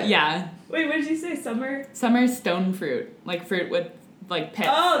now. it. Yeah. Wait, what did you say? Summer? Summer stone fruit, like fruit with like pits.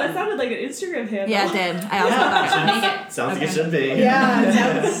 Oh, that sounded like an Instagram handle. Yeah, it did. I also thought I should make it. Sounds like it Okay. should be. Yeah,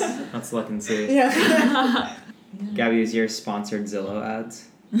 it sounds. Let's look and see. Yeah. Gabby, is your sponsored Zillow ads?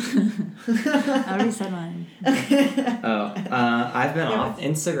 I already said mine. I've been off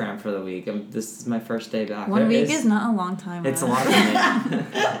Instagram for the week. This is my first day back. 1 week It's- is not a long time. It's a Matt. lot for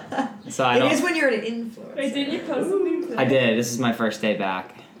me. So I It is don't. when you're an influencer. Wait, didn't you post something today? I did. This is my first day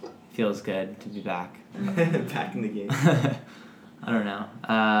back. Feels good to be back. Back in the game. I don't know.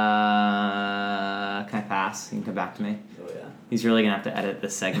 Can I pass? You can come back to me. Oh yeah. He's really gonna have to edit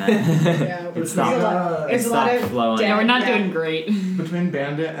this segment. Yeah, It's there's not- a lot. There's it's a lot not of flowing. dead- Yeah, we're not yeah. doing great. Between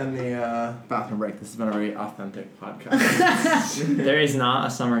Bandit and the bathroom break, this has been a very authentic podcast. There is not a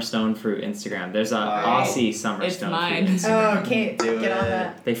summer stone fruit Instagram. There's a Alright. Aussie summer It's stone mine. fruit Instagram. Oh, okay, Do get on it.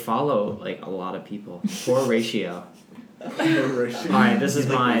 that. They follow like a lot of people. Poor ratio. Okay. All right, this is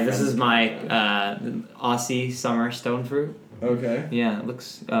my Aussie summer stone fruit. Yeah, it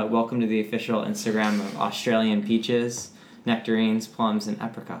looks. Welcome to the official Instagram of Australian peaches, nectarines, plums, and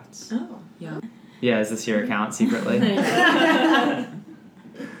apricots. Oh. Yeah. Yeah, is this your account secretly?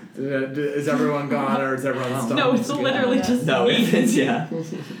 Is everyone gone or is everyone stumped? No, it's literally just No, me. it's yeah.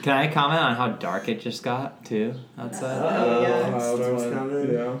 Can I comment on how dark it just got too outside? Oh, yeah. Storm's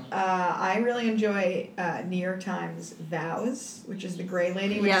coming. Yeah. I really enjoy New York Times Vows, which is the Gray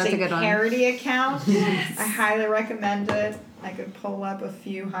Lady, which Yeah, is that's a a good one. parody account. I highly recommend it. I could pull up a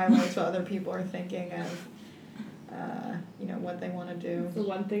few highlights what other people are thinking of, what they want to do. The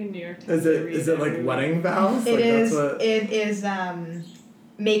one thing in New York Times. Is it like every wedding vows? It Like, is. That's what... It is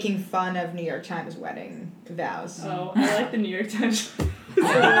making fun of New York Times wedding vows. Oh, I like the New York Times.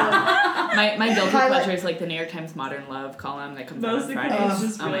 My guilty Highlight- pleasure is like the New York Times Modern Love column that comes out Those on things Fridays. are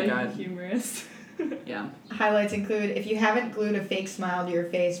just Oh my really god. humorous. Yeah. Highlights include: if you haven't glued a fake smile to your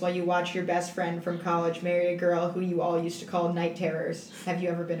face while you watch your best friend from college marry a girl who you all used to call night terrors, have you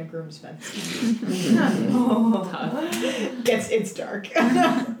ever been a groomsman? It's dark.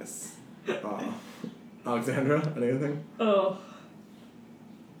 Alexandra, anything? Oh.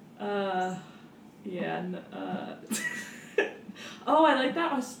 Yeah. Oh, I like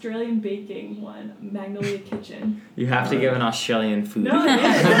that Australian baking one, Magnolia Kitchen. You have to give an Australian food. No,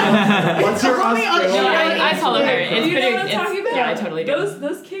 yeah. What's your Totally Australian? No, I follow her. It's you know pretty. what I'm it's- talking about? Yeah, I totally do.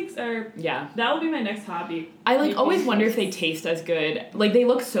 Those cakes are. Yeah. That will be my next hobby. I like Making always wonder if cakes. they taste as good. Like they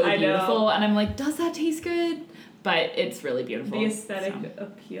look so I know. beautiful, and I'm like, does that taste good? But it's really beautiful. The aesthetic so,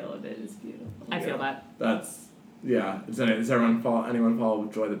 appeal of it is beautiful. I feel that. That's Does anyone follow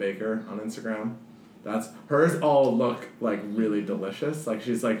Joy the Baker on Instagram? That's hers. All look like really delicious. Like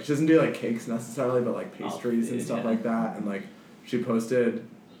she doesn't do like cakes necessarily, but like pastries and stuff like that. And like she posted,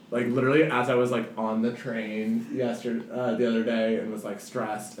 like literally as I was like on the train the other day and was like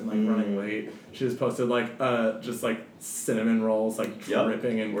stressed and like running late. She just posted like just like cinnamon rolls like Yep,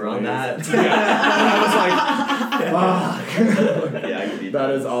 dripping in we're on glaze. that. Yeah. And I was like, fuck. Yeah, I could eat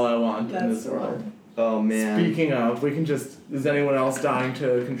That is all I want in That's this the world. one. Oh man. Speaking of, is anyone else dying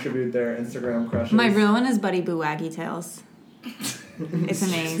to contribute their Instagram crushes? My real one is Buddy Boo Waggy Tails. It's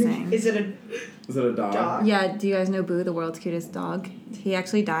amazing. Is it a Is it a dog? dog? Yeah, do you guys know Boo, the world's cutest dog? He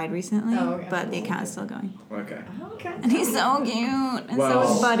actually died recently, Oh, okay. but the account is still going. Okay. Okay. And he's so cute. And so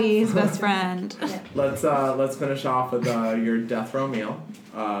Well- is Buddy, his best friend. Let's finish off with your death row meal.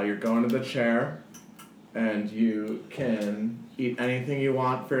 You're going to the chair, and you can eat anything you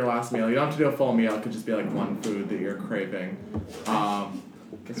want for your last meal. You don't have to do a full meal. It could just be like one food that you're craving.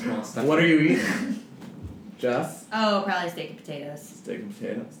 Get small stuff. What are you eating? Jess? Oh, probably steak and potatoes. Steak and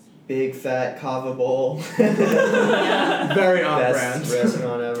potatoes. Big fat kava bowl. Very on Best brand.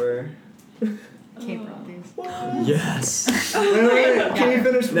 restaurant ever. Cape Robbins. Yes. Wait, can you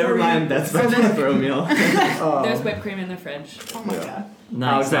finish? Never mind. That's my death row meal. There's whipped cream in the fridge. Oh my god.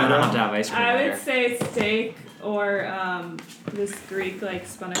 Nice. Then I don't have to have ice cream I later. would say steak or this Greek like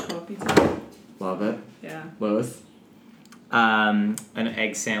spanakopita. Love it. Yeah. Lois? An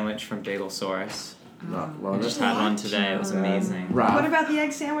egg sandwich from Bagelsaurus. I Love just it. had one today. It was amazing. Rob? What about the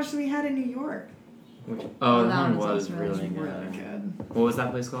egg sandwich that we had in New York? Oh, that that one one's was also really Really good. good. What was that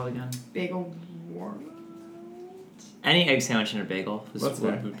place called again? Bagel War. Any egg sandwich and a bagel That's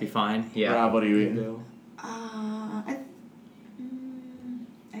fair. would be fine. Yeah. Rob, what are you eating?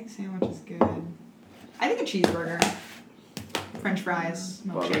 Egg sandwich is good. I think a cheeseburger. French fries,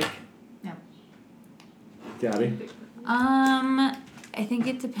 milkshake. Gabby? I think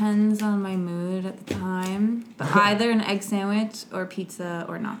it depends on my mood at the time. But either an egg sandwich or pizza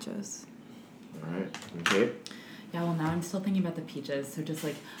or nachos. Alright. And Kate? Yeah, well now I'm still thinking about the peaches. So just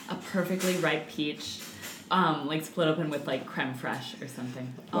like a perfectly ripe peach like split open with like creme fraiche or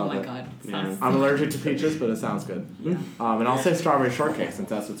something. Oh Love my it. god. Yeah. Sounds I'm allergic to peaches, but it sounds good. And I'll say strawberry shortcake since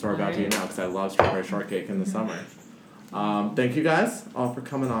that's what we're about to eat now because I love strawberry shortcake in the summer. Thank you guys all for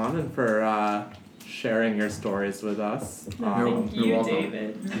coming on and for sharing your stories with us. Thank you, you're welcome.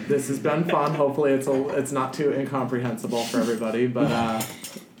 David. This has been fun. Hopefully it's not too incomprehensible for everybody, but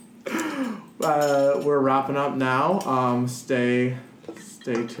we're wrapping up now. Stay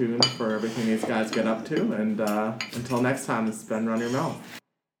tuned for everything these guys get up to, and until next time, this has been Run Your Mouth.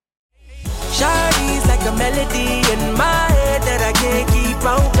 Shawty's like a melody in my head that I can't keep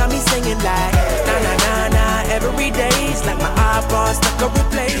on. Got me singing like na na na na every day's like my iPod stuck on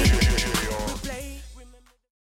replay.